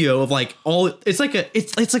video of like it's like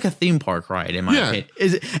a theme park ride in my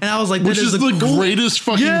opinion. And I was like, which is the greatest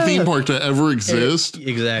fucking theme park to ever exist.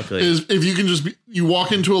 Exactly. Is if you can just you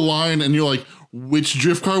walk into a line and you're like, which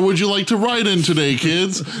drift car would you like to ride in today,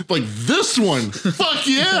 kids? Like this one. Fuck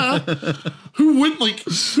yeah. Who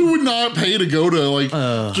would not pay to go to like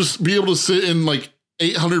just be able to sit in like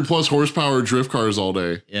 800 plus horsepower drift cars all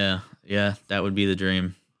day? Yeah. Yeah. That would be the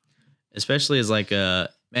dream. Especially as like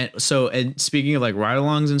and speaking of like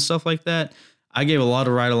ride-alongs and stuff like that, I gave a lot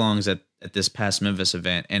of ride-alongs at this past Memphis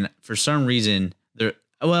event, and for some reason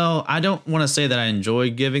I don't want to say that I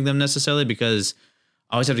enjoy giving them necessarily because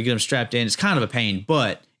I always have to get them strapped in. It's kind of a pain,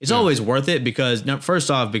 but it's always worth it because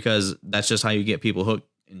first off, because that's just how you get people hooked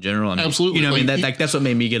in general. I mean, absolutely. You know what I mean? That's what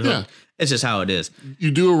made me get hooked. Yeah. It's just how it is.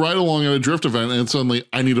 You do a ride along at a drift event and suddenly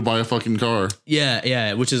I need to buy a fucking car. Yeah.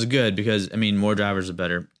 Yeah. Which is good because I mean, more drivers are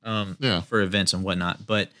better, for events and whatnot.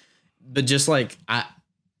 But just like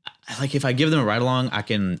if I give them a ride along, I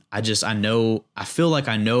feel like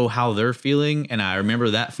I know how they're feeling, and I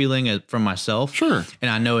remember that feeling from myself. Sure.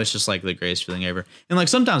 And I know it's just like the greatest feeling ever. And like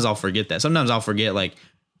sometimes I'll forget that. Sometimes I'll forget like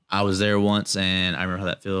I was there once and I remember how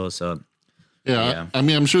that feels. So yeah. I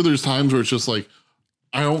mean, I'm sure there's times where it's just like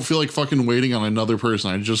I don't feel like fucking waiting on another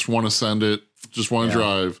person. I just want to send it, just want to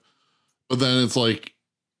drive. But then it's like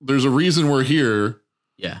there's a reason we're here.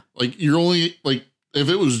 Yeah. Like you're only like if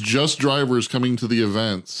it was just drivers coming to the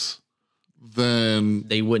events, then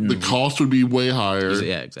they wouldn't. The cost would be way higher.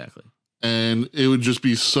 Yeah, exactly. And it would just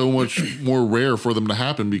be so much more rare for them to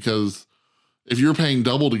happen because if you're paying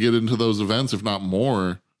double to get into those events, if not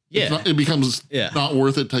more, it becomes not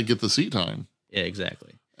worth it to get the seat time. Yeah,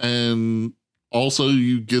 exactly. And also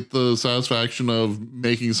you get the satisfaction of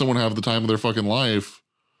making someone have the time of their fucking life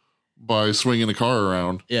by swinging a car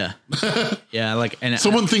around. Yeah. Yeah. Like, and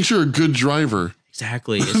someone thinks you're a good driver.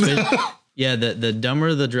 Exactly. Yeah, the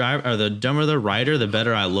dumber the driver or the dumber the rider, the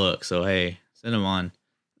better I look. So hey, send them on.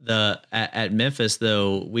 At Memphis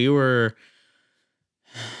though, we were.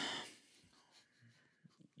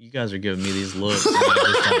 You guys are giving me these looks. And I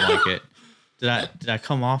just don't like it. Did I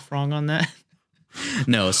come off wrong on that?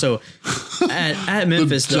 No. So at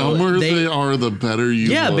Memphis, the dumber they are, the better you.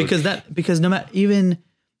 Yeah, look. because that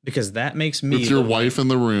makes me with your wife in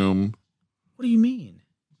the room. What do you mean?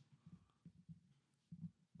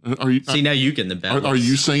 Are you see now you get in the bad? Are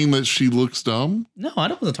you saying that she looks dumb? No, I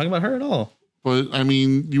wasn't talking about her at all. But I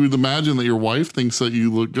mean, you would imagine that your wife thinks that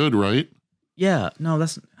you look good, right? Yeah. No,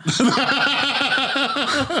 that's.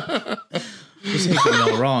 You're saying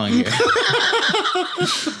something wrong here.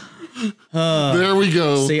 There we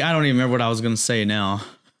go. See, I don't even remember what I was going to say now.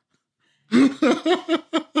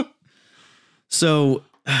 So.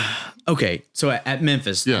 Okay, so at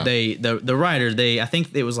Memphis, the rider, I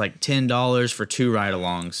think it was like $10 for 2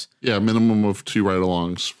 ride-alongs. Yeah, minimum of 2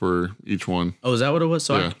 ride-alongs for each one. Oh, is that what it was?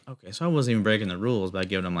 So so I wasn't even breaking the rules by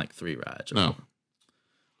giving them like 3 rides. No.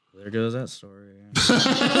 There goes that story.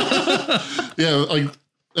 Yeah, like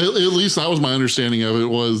at least that was my understanding of it.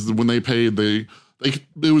 Was when they paid, it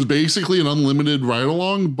was basically an unlimited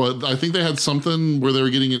ride-along, but I think they had something where they were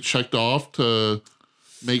getting it checked off to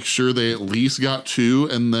make sure they at least got 2,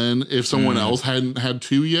 and then if someone else hadn't had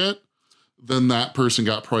 2 yet, then that person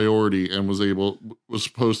got priority and was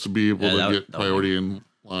supposed to be able to get priority in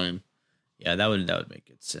line. Yeah, that would make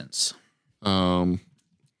good sense. I'm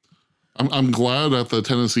glad that the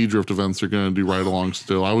Tennessee Drift events are going to do ride-alongs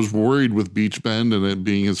still. I was worried with Beach Bend and it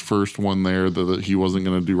being his first one there that he wasn't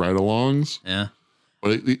going to do ride-alongs. Yeah.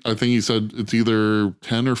 But I think he said it's either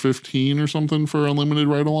 10 or 15 or something for unlimited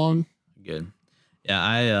ride-along. Good.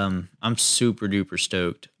 Yeah, I'm super duper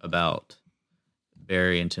stoked about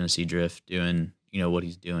Barry and Tennessee Drift doing, what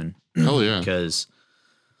he's doing. Hell yeah. Because,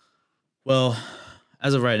 well,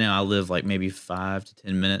 as of right now, I live like maybe 5 to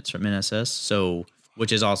 10 minutes from NSS. So,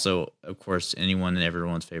 which is also, of course, anyone and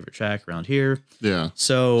everyone's favorite track around here. Yeah.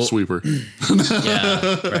 So Sweeper.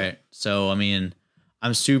 Yeah, right. So, I mean,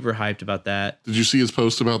 I'm super hyped about that. Did you see his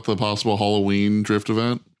post about the possible Halloween drift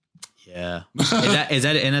event? Yeah. Is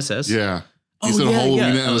that at NSS? Yeah. He said Halloween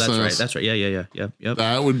at NSS. That's right. That's right. Yeah. Yep.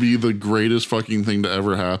 That would be the greatest fucking thing to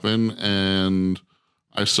ever happen. And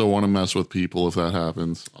I so want to mess with people if that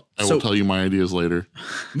happens. I will tell you my ideas later.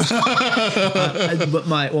 But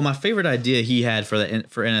my favorite idea he had for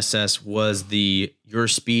NSS was the "Your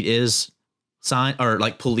Speed Is" sign or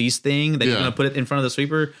like police thing that you're gonna put it in front of the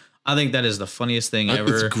sweeper. I think that is the funniest thing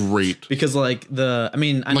ever. It's great because I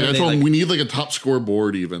told him we need like a top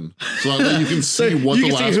scoreboard even so that you can see what you the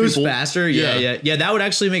can last see who's people. faster. Yeah. That would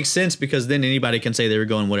actually make sense because then anybody can say they were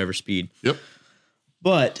going whatever speed. Yep.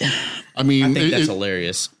 But I think that's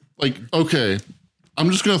hilarious. Like, okay,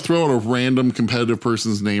 I'm just gonna throw out a random competitive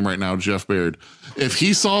person's name right now, Jeff Baird. If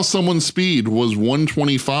he saw someone's speed was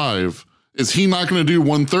 125, is he not gonna do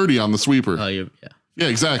 130 on the sweeper? Oh, yeah. Yeah,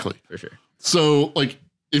 exactly. For sure. So like,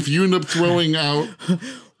 if you end up throwing out,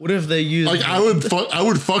 What if they use like I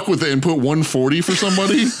would fuck with it and put 140 for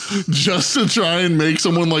somebody just to try and make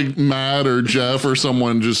someone like Matt or Jeff or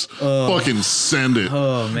someone just fucking send it.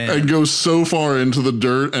 Oh man. And go so far into the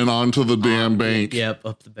dirt and onto the damn bank. Yep,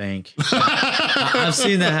 up the bank. I've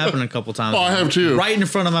seen that happen a couple times. Oh, I have too. Right in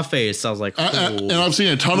front of my face. I was like, And I've seen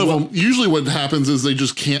a ton of them. Usually what happens is they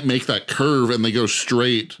just can't make that curve and they go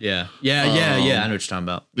straight. yeah. I know what you're talking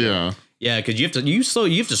about. Yeah. Yeah, because you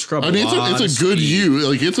have to scrub. I mean, it's a good U.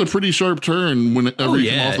 Like it's a pretty sharp turn whenever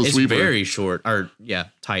you come off the sweeper. It's very short or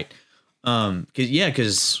tight.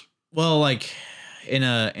 Because well, like in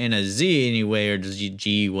a Z anyway or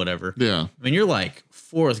G whatever. Yeah. I mean, you're like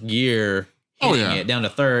fourth gear, hitting it down to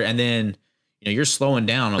third, and then you're slowing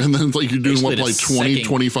down. And then it's like you're doing what, basically like the 20, second-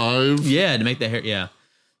 25? Yeah, to make that hair. Yeah,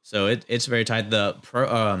 so it's very tight. The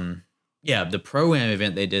Pro-Am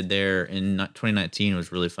event they did there in 2019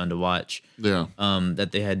 was really fun to watch. Yeah.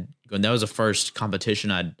 That they had going. That was the first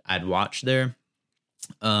competition I'd watched there.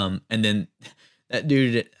 And then that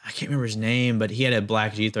dude, I can't remember his name, but he had a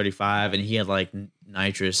black G35 and he had like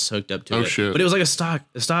nitrous hooked up to it. Shit. But it was like a stock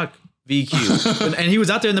VQ, and he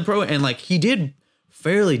was out there in the pro and like he did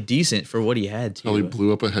fairly decent for what he had too. Oh, he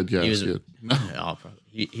blew up a head gasket. Oh, probably.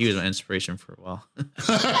 He was my inspiration for a while.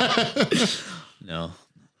 No.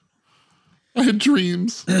 I had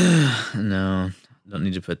dreams. No, don't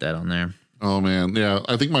need to put that on there. Oh man, yeah.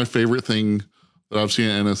 I think my favorite thing that I've seen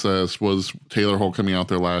at NSS was Taylor Hall coming out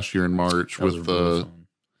there last year in March with the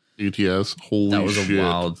UTS. Holy shit. That was a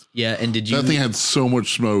wild. Yeah, and did you? That thing had so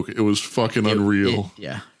much smoke. It was fucking unreal.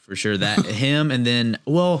 Yeah, for sure. That him and then,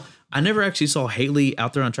 well, I never actually saw Haley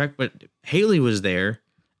out there on track, but Haley was there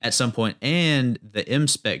at some point, and the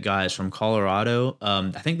M-Spec guys from Colorado.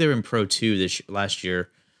 I think they were in Pro 2 last year.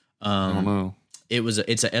 I don't know. It's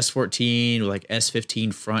a S14 with like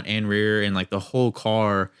S15 front and rear, and like the whole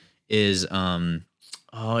car is it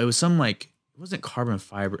was some like, it wasn't carbon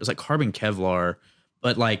fiber, it was like carbon Kevlar,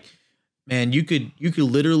 but like, man, you could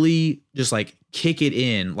literally just like kick it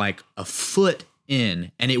in like a foot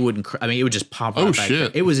in and it wouldn't it would just pop right back.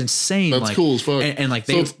 Shit. It was insane. That's like, cool as fuck. And like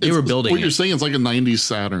they were building what it. you're saying is like a 90s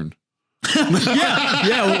Saturn.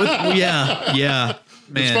 Yeah.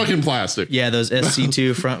 Man. It's fucking plastic. Yeah, those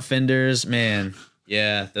SC2 front fenders, man.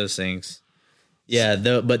 Yeah, those things. Yeah,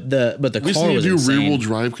 but the We car need was to do insane. rear-wheel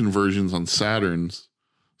drive conversions on Saturns,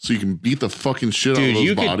 so you can beat the fucking shit out of those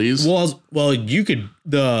you bodies. Well, you could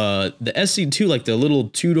the SC2, like the little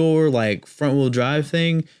 2-door like front wheel drive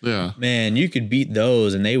thing. Yeah, man, you could beat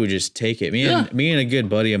those and they would just take it. Me and a good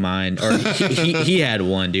buddy of mine, or he had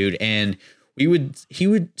one, dude, and we would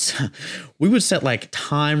set like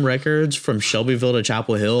time records from Shelbyville to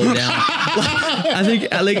Chapel Hill down. I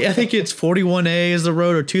think it's 41A is the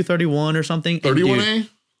road, or 231 or something. 31A.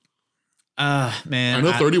 Man, I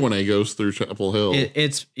know 31A goes through Chapel Hill.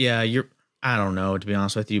 I don't know, to be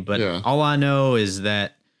honest with you, but Yeah. all I know is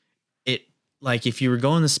that it, like, if you were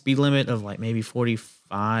going the speed limit of like maybe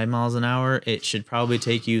 45 miles an hour, it should probably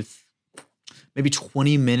take you maybe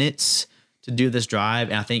 20 minutes to do this drive.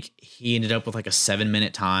 And I think he ended up with like a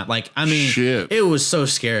 7-minute time. Like, I mean, Shit. It was so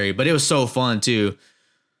scary, but it was so fun too.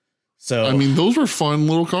 So, I mean, those were fun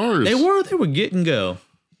little cars. they were get and go.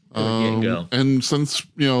 And since,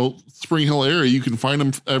 Spring Hill area, you can find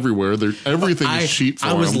them everywhere. Everything is cheap for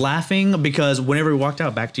I was them. laughing because whenever we walked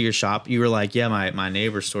out back to your shop, you were like, yeah, my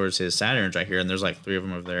neighbor stores his Saturns right here. And there's like 3 of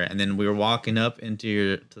them over there. And then we were walking up to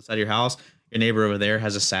the side of your house. Your neighbor over there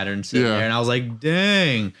has a Saturn sitting there. And I was like,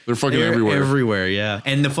 dang. They're fucking everywhere. Everywhere, yeah.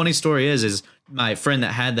 And the funny story is my friend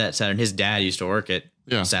that had that Saturn, his dad used to work at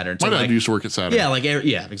Saturn. My dad used to work at Saturn.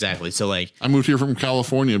 Yeah, exactly. So like, I moved here from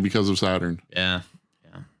California because of Saturn. Yeah.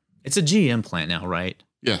 It's a GM plant now, right?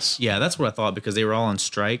 Yes. Yeah, that's what I thought because they were all on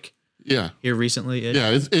strike. Yeah. Here recently.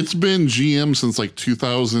 Yeah, it's been GM since like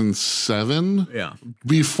 2007. Yeah.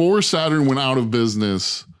 Before Saturn went out of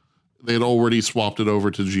business, they had already swapped it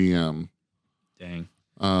over to GM. Dang.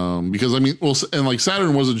 Because I mean, and like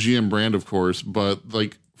Saturn was a GM brand, of course, but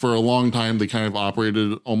like for a long time they kind of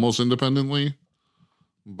operated almost independently.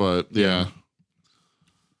 But yeah.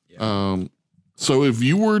 So if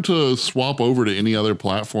you were to swap over to any other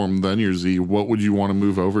platform than your Z, what would you want to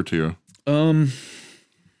move over to?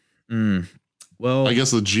 Well, I guess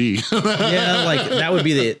the G. yeah, like that would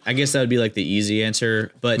be like the easy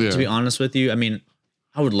answer. But to be honest with you, I mean,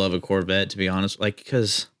 I would love a Corvette, to be honest, like,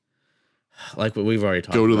 because like what we've already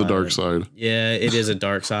talked about. Go to the dark side. Yeah, it is a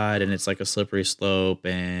dark side and it's like a slippery slope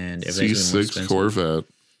and C6 Corvette.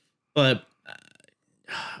 But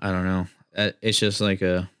I don't know. It's just like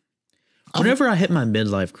whenever I hit my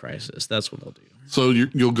midlife crisis, that's what I'll do. So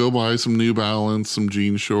you'll go buy some New Balance, some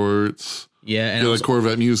jean shorts, Yeah, and Get I a was,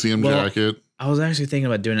 Corvette museum jacket. I was actually thinking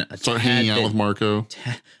about doing it. Start hanging out with Marco.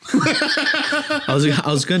 I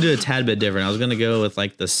was gonna do a tad bit different. I was gonna go with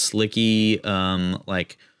like the slicky,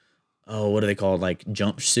 like, oh, what are they called? Like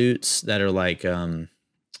jumpsuits that are like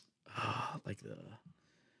like the,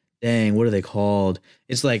 dang, what are they called?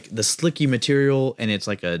 It's like the slicky material, and it's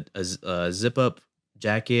like a zip up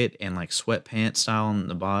jacket and like sweatpants style on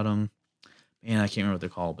the bottom. Man, I can't remember what they're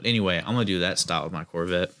called. But anyway, I'm gonna do that style with my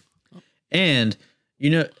Corvette. And you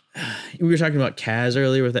know, we were talking about Kaz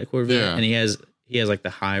earlier with that Corvette, and he has like the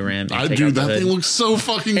high ram. That thing looks so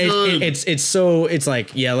fucking good. It's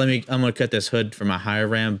like, yeah, I'm gonna cut this hood for my high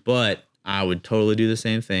ram, but I would totally do the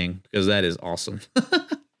same thing because that is awesome.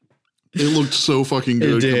 It looked so fucking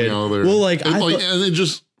good coming out of there. Well, like, and it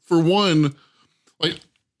just, for one, like,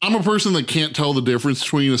 I'm a person that can't tell the difference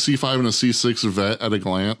between a C5 and a C6 Vet at a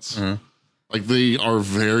glance. Uh-huh. Like, they are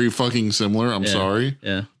very fucking similar. I'm sorry.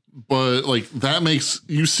 Yeah. But like, that makes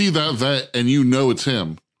you see that Vet and you know it's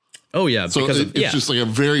him. Oh yeah. So it's just like a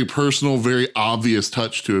very personal, very obvious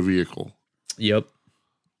touch to a vehicle. Yep.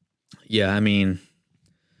 Yeah. I mean,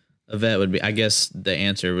 a Vet would be, I guess the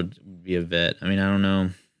answer would be a Vet. I mean, I don't know,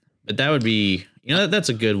 but that would be, you know, that's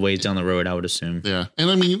a good ways down the road, I would assume. Yeah.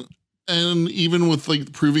 And I mean, and even with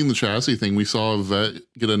like proving the chassis thing, we saw a Vet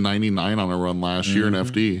get a 99 on a run last year in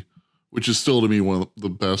FD. Which is still to me one of the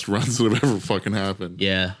best runs that have ever fucking happened.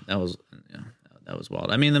 Yeah, that was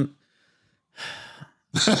wild. I mean,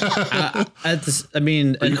 I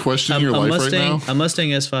mean, are you questioning your life Mustang, right now? A Mustang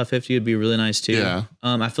S550 would be really nice too. Yeah.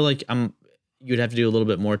 I feel like you'd have to do a little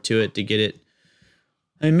bit more to it to get it.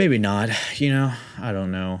 I mean, maybe not. You know, I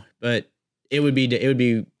don't know, but it would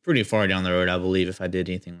be pretty far down the road, I believe, if I did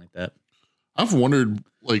anything like that. I've wondered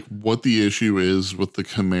like what the issue is with the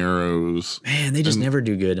Camaros. Man, they just never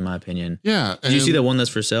do good, in my opinion. Yeah. Did you see the one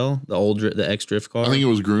that's for sale? The X Drift car? I think it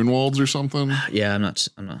was Grunwald's or something. Yeah, I'm not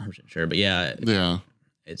 100% sure, but yeah. Yeah.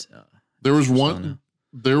 It's there was one.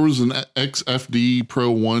 There was an XFD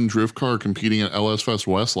Pro 1 drift car competing at LS Fest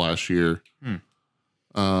West last year. It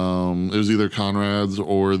was either Conrad's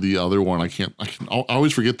or the other one. I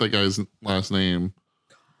always forget that guy's last name.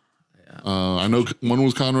 I know one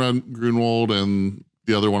was Conrad Grunwald and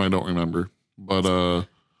the other one I don't remember, but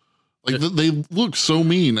they look so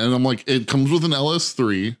mean, and I'm like, it comes with an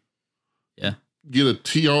LS3. Yeah, get a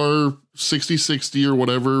TR 6060 or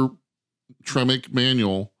whatever Tremec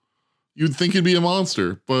manual. You'd think it'd be a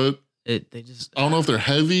monster, but they I don't know if they're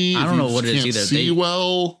heavy. I don't know what it is either. See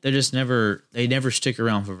well, they never stick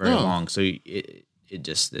around for very long, so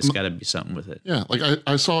it's got to be something with it. Yeah, like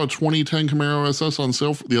I saw a 2010 Camaro SS on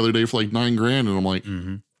sale the other day for like $9,000, and I'm like,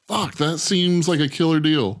 fuck, that seems like a killer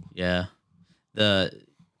deal. Yeah. And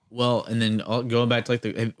then going back to like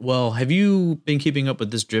have you been keeping up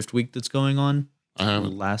with this Drift Week that's going on? I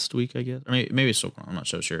haven't. Last week, I guess. Or maybe it's still going on. I'm not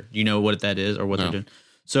so sure. Do you know what that is or what they're doing?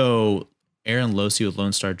 So Aaron Losey with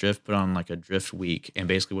Lone Star Drift put on like a Drift Week, and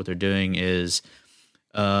basically what they're doing is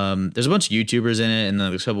there's a bunch of YouTubers in it, and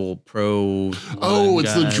there's a couple pro.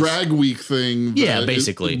 It's the drag week thing. Yeah,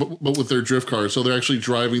 basically, but with their drift cars. So they're actually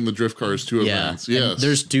driving the drift cars to events. Yes, and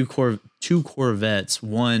there's two Corvettes.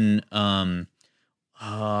 One, I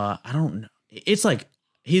don't know. It's like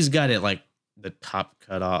he's got it like the top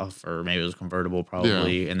cut off, or maybe it was convertible,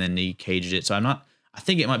 probably, and then he caged it. So I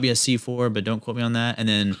think it might be a C4, but don't quote me on that. And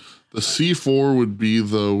then the C4 would be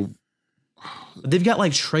they've got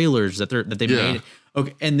like trailers that they made.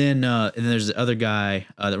 Okay, and then there's the other guy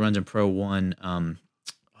that runs in Pro 1.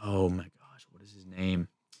 Oh my gosh, what is his name?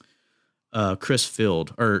 Chris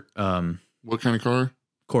Field, or what kind of car?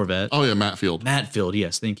 Corvette. Oh yeah, Matt Field. Matt Field,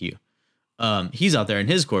 yes, thank you. He's out there in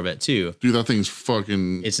his Corvette too. Dude, that thing's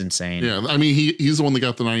fucking. It's insane. Yeah, I mean he's the one that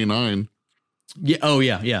got the 99. Yeah. Oh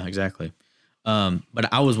yeah, exactly.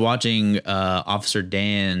 But I was watching one of Officer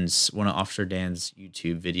Dan's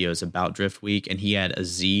YouTube videos about Drift Week, and he had a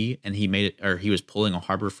Z, and he was pulling a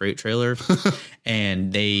Harbor Freight trailer,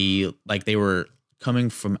 and they were coming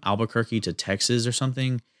from Albuquerque to Texas or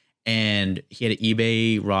something, and he had an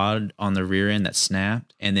eBay rod on the rear end that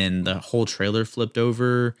snapped, and then the whole trailer flipped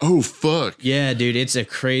over. Oh fuck. Yeah, dude, it's a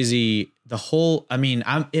crazy.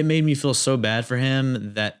 It made me feel so bad for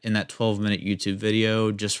him that in that 12-minute YouTube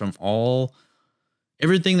video, just from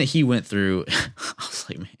everything that he went through. I was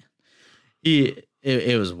like, man,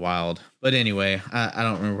 it was wild. But anyway, I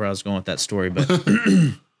don't remember where I was going with that story, but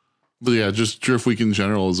but yeah, just Drift Week in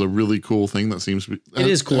general is a really cool thing that seems to be. It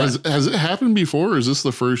is cool. Has it happened before, or is this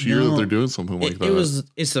the first year that they're doing something like that?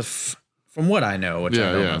 It's from what I know, which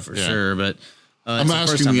I don't know for sure, but I'm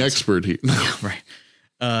asking the expert here. Right.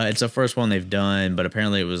 It's the first one they've done, but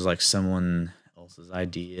apparently it was like someone else's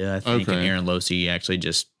idea, I think. Okay. And Aaron Losey actually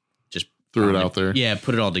just threw it out there. Yeah,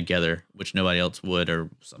 put it all together, which nobody else would, or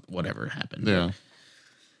whatever happened. Yeah.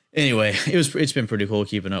 Anyway, it's been pretty cool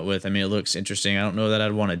keeping up with. I mean, it looks interesting. I don't know that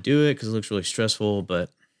I'd want to do it because it looks really stressful, but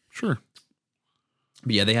sure.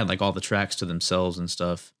 But yeah, they had like all the tracks to themselves and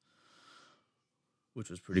stuff, which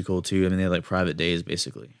was pretty cool too. I mean, they had like private days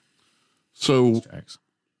basically. So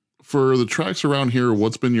for the tracks around here,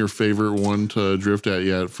 what's been your favorite one to drift at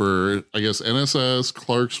yet? For, I guess, NSS,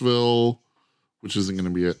 Clarksville, which isn't going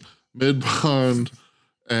to be it, Mid Pond,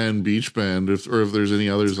 and Beach Bend, if there's any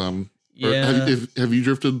others. Yeah. Have you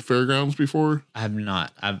drifted Fairgrounds before? I have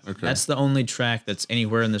not. Okay. That's the only track that's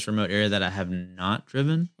anywhere in this remote area that I have not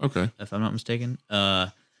driven. Okay. If I'm not mistaken.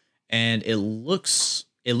 And it looks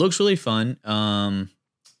really fun.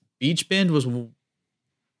 Beach Bend would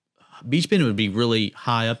be really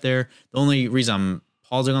high up there. The only reason I'm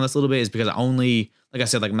pausing on this a little bit is because like I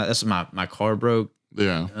said, like my car broke.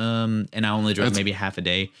 Yeah. And I only drove maybe half a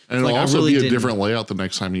day. And so it'll like, also be a different layout the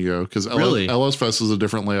next time you go, because LS Fest is a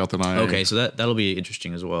different layout than IA. Okay, so that'll be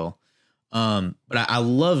interesting as well. But I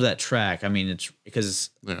love that track. I mean, it's because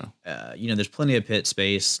there's plenty of pit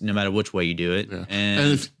space no matter which way you do it. Yeah.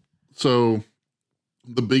 And so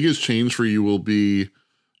the biggest change for you will be,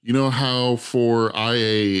 you know how for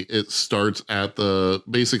IA it starts at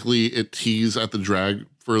basically it tees at the drag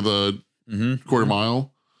for the quarter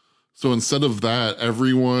mile. So instead of that,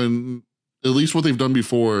 everyone, at least what they've done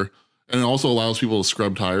before, and it also allows people to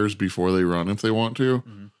scrub tires before they run if they want to,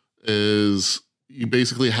 is you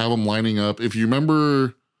basically have them lining up. If you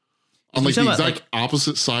remember, on like the exact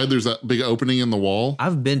opposite side, there's that big opening in the wall.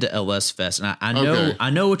 I've been to LS Fest, and I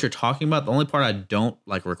know what you're talking about. The only part I don't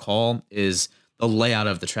like recall is the layout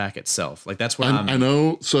of the track itself. Like that's what I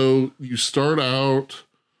know. So you start out,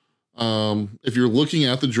 if you're looking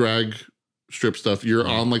at the drag strip stuff, you're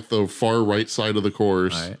on like the far right side of the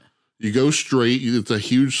course. Right. You go straight. It's a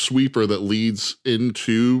huge sweeper that leads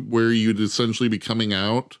into where you'd essentially be coming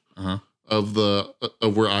out of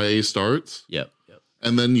where IA starts. Yep.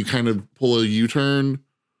 And then you kind of pull a U-turn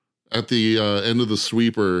at the end of the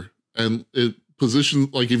sweeper, and it positions,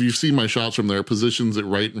 like if you see my shots from there, it positions it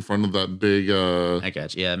right in front of that big I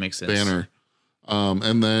got you. Yeah, it makes sense. Banner.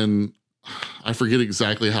 And then I forget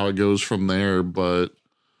exactly how it goes from there, but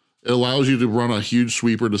it allows you to run a huge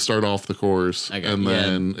sweeper to start off the course, and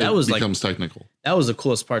then it becomes technical. That was the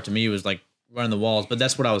coolest part to me, was like running the walls. But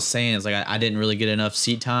that's what I was saying, is like I didn't really get enough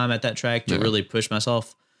seat time at that track to really push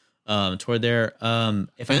myself toward there. And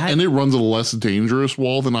it runs a less dangerous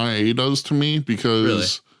wall than IA does to me,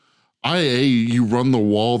 because IA, you run the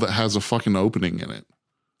wall that has a fucking opening in it.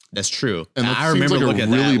 That's true. And that seems like a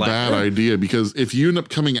really bad idea, because if you end up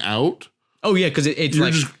coming out, because it's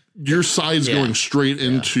like your side's going straight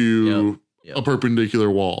into a perpendicular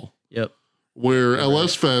wall. Yep. Where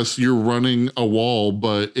LS Fest, you're running a wall,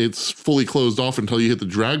 but it's fully closed off until you hit the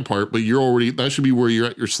drag part, but that should be where you're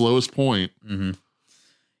at your slowest point. Mm-hmm.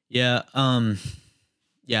 Yeah. I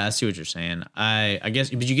see what you're saying. I guess,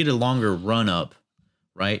 but you get a longer run up,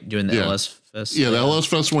 right? Doing the LS Fest. Yeah, the LS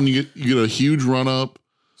Fest one, you get a huge run up.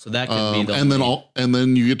 So that could be and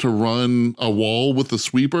then you get to run a wall with the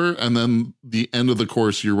sweeper, and then the end of the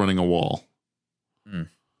course you're running a wall.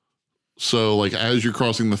 So like as you're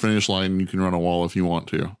crossing the finish line, you can run a wall if you want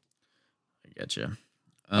to. I getcha.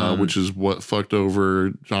 Which is what fucked over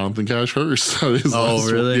Jonathan Cash Hurst.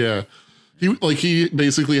 Really? Yeah. He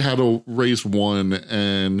basically had a race one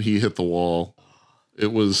and he hit the wall.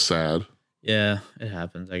 It was sad. Yeah, it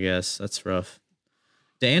happens, I guess. That's rough.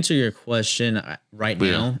 To answer your question right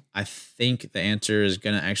now, I think the answer is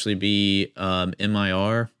going to actually be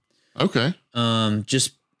MIR. Okay.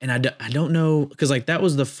 And I don't know, because like that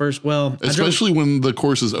was the first, especially when the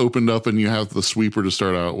course is opened up and you have the sweeper to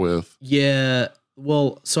start out with. Yeah.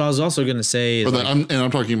 Well, so I was also going to say,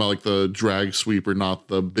 I'm talking about like the drag sweeper, not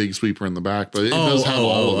the big sweeper in the back, but it does have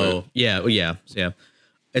all of it. Yeah.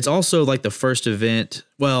 It's also like the first event.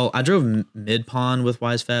 Well, I drove Mid Pond with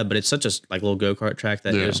WiseFab, but it's such a like little go-kart track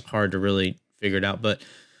that it was hard to really figure it out. But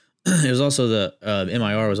it was also the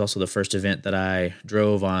MIR was also the first event that I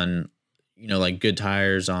drove on, like good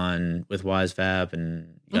tires on with WiseFab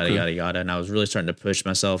and yada. And I was really starting to push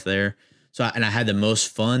myself there. So I had the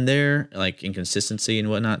most fun there, like in consistency and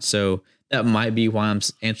whatnot. So that might be why I'm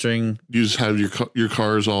answering. You just have your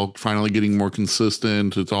cars all finally getting more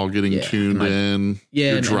consistent. It's all getting tuned in.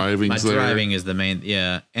 Yeah, your driving's there. Driving is the main.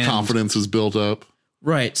 Yeah, and confidence is built up.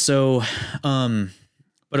 Right. So, but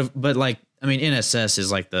like, I mean, NSS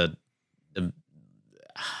is like the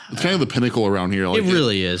It's kind of the pinnacle around here. Like it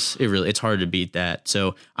really is. It's hard to beat that.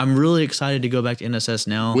 So I'm really excited to go back to NSS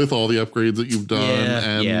now. With all the upgrades that you've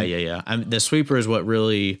done. Yeah. The sweeper is what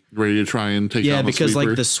really ready to try and take down the because sweeper.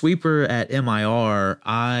 like the sweeper at MIR,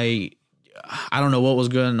 I don't know what was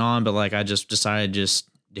going on, but like I just decided just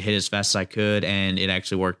to hit as fast as I could, and it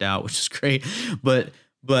actually worked out, which is great. But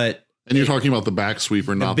and you're talking about the back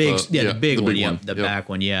sweeper, not the big one, the back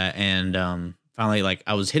one, and finally, like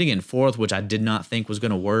I was hitting it in fourth, which I did not think was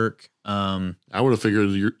going to work. I would have figured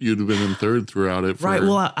you'd have been in third throughout it. Right.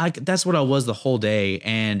 Well, I that's what I was the whole day,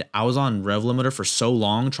 and I was on rev limiter for so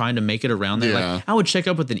long trying to make it around there. Yeah. Like I would check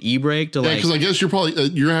up with an e-brake to because I guess you're probably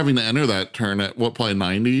you're having to enter that turn at what, probably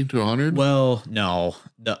 90 to 100. Well, no,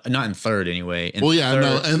 not in third anyway. In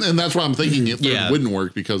third, and that's why I'm thinking it wouldn't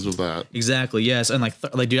work because of that. Exactly. Yes, and like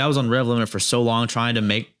dude, I was on rev limiter for so long trying to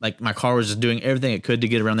make like my car was just doing everything it could to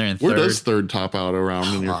get around there. In Where does third top out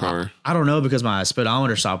around in your car? I don't know because my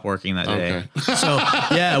speedometer stopped working that day. Okay. So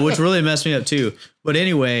yeah, which really messed me up too. But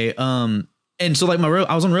anyway, and so like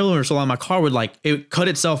I was on rev limiter so long, my car would like it cut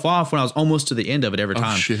itself off when I was almost to the end of it every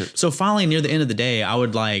time. Shit. So finally near the end of the day, I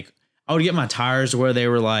would get my tires to where they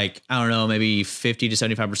were like, I don't know, maybe 50 to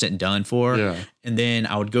 75% done for. Yeah. And then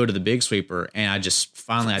I would go to the big sweeper and I just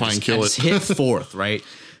hit fourth, right?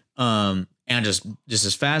 And I just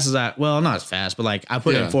as fast as not as fast, but like I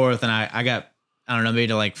put it in fourth and I got, I don't know, maybe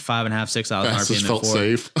to like 5.5, 6,000 RPM. Felt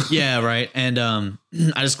safe. Yeah, right. And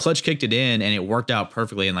I just clutch kicked it in and it worked out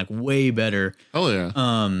perfectly and like way better. Oh yeah.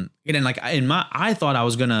 And then like I thought I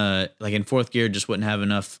was gonna like in fourth gear just wouldn't have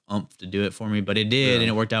enough oomph to do it for me, but it did and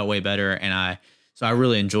it worked out way better. And I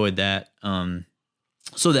really enjoyed that.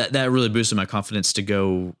 So that really boosted my confidence to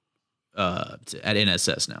go at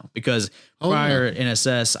NSS now, because prior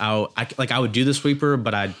NSS I would do the sweeper,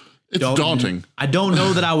 but it's daunting. I don't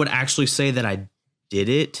know that I would actually say that I did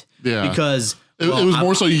it. Yeah. Because it was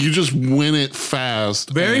more so you just win it fast.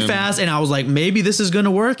 Very fast. And I was like, maybe this is going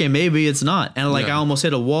to work and maybe it's not. And like I almost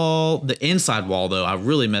hit a wall, the inside wall though. I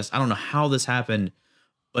really missed. I don't know how this happened.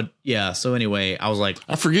 But yeah, so anyway, I was like,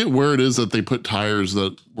 I forget where it is that they put tires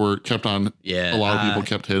that were kept on. Yeah. A lot of people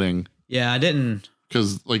kept hitting. Yeah, I didn't.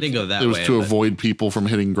 Because like didn't go that it was way, to avoid people from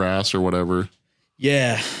hitting grass or whatever.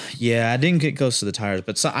 Yeah, I didn't get close to the tires,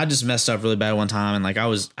 but I just messed up really bad one time, and like I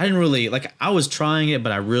was trying it,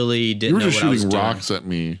 but I really didn't. You were just shooting rocks at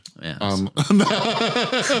me. Yeah.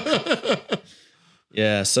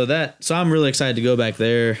 Yeah. So I'm really excited to go back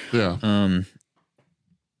there. Yeah.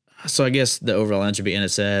 So I guess the overall answer would be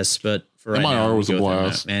NSS, but for right now, MIR was a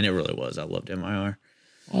blast. Man, it really was. I loved MIR.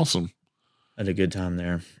 Awesome. I had a good time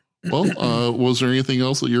there. Well, was there anything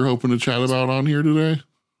else that you're hoping to chat about on here today?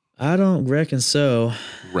 I don't reckon so.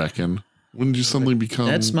 When did you suddenly become?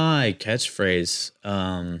 That's my catchphrase.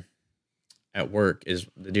 At work is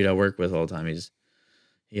the dude I work with all the time.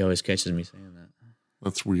 He always catches me saying that.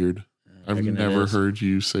 That's weird. I've never heard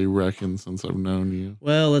you say reckon since I've known you.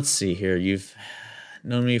 Well, let's see here. You've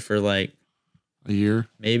known me for like a year,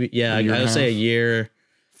 maybe. Yeah, I would say a year.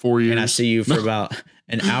 4 years, and I see you for about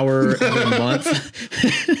an hour every month.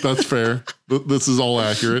 That's fair. This is all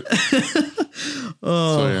accurate.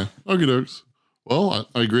 So yeah, okie dokes. Well,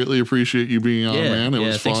 I greatly appreciate you being on, man. It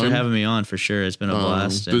was fun. Thanks for having me on for sure. It's been a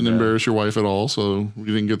blast. Didn't embarrass your wife at all, so we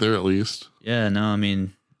didn't get there at least. Yeah, no, I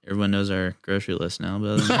mean, everyone knows our grocery list now. But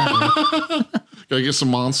other than that, gotta get some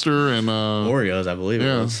Monster and Oreos, I believe it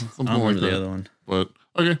was. I don't remember the other one. But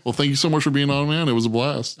okay, well, thank you so much for being on, man. It was a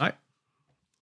blast. All right.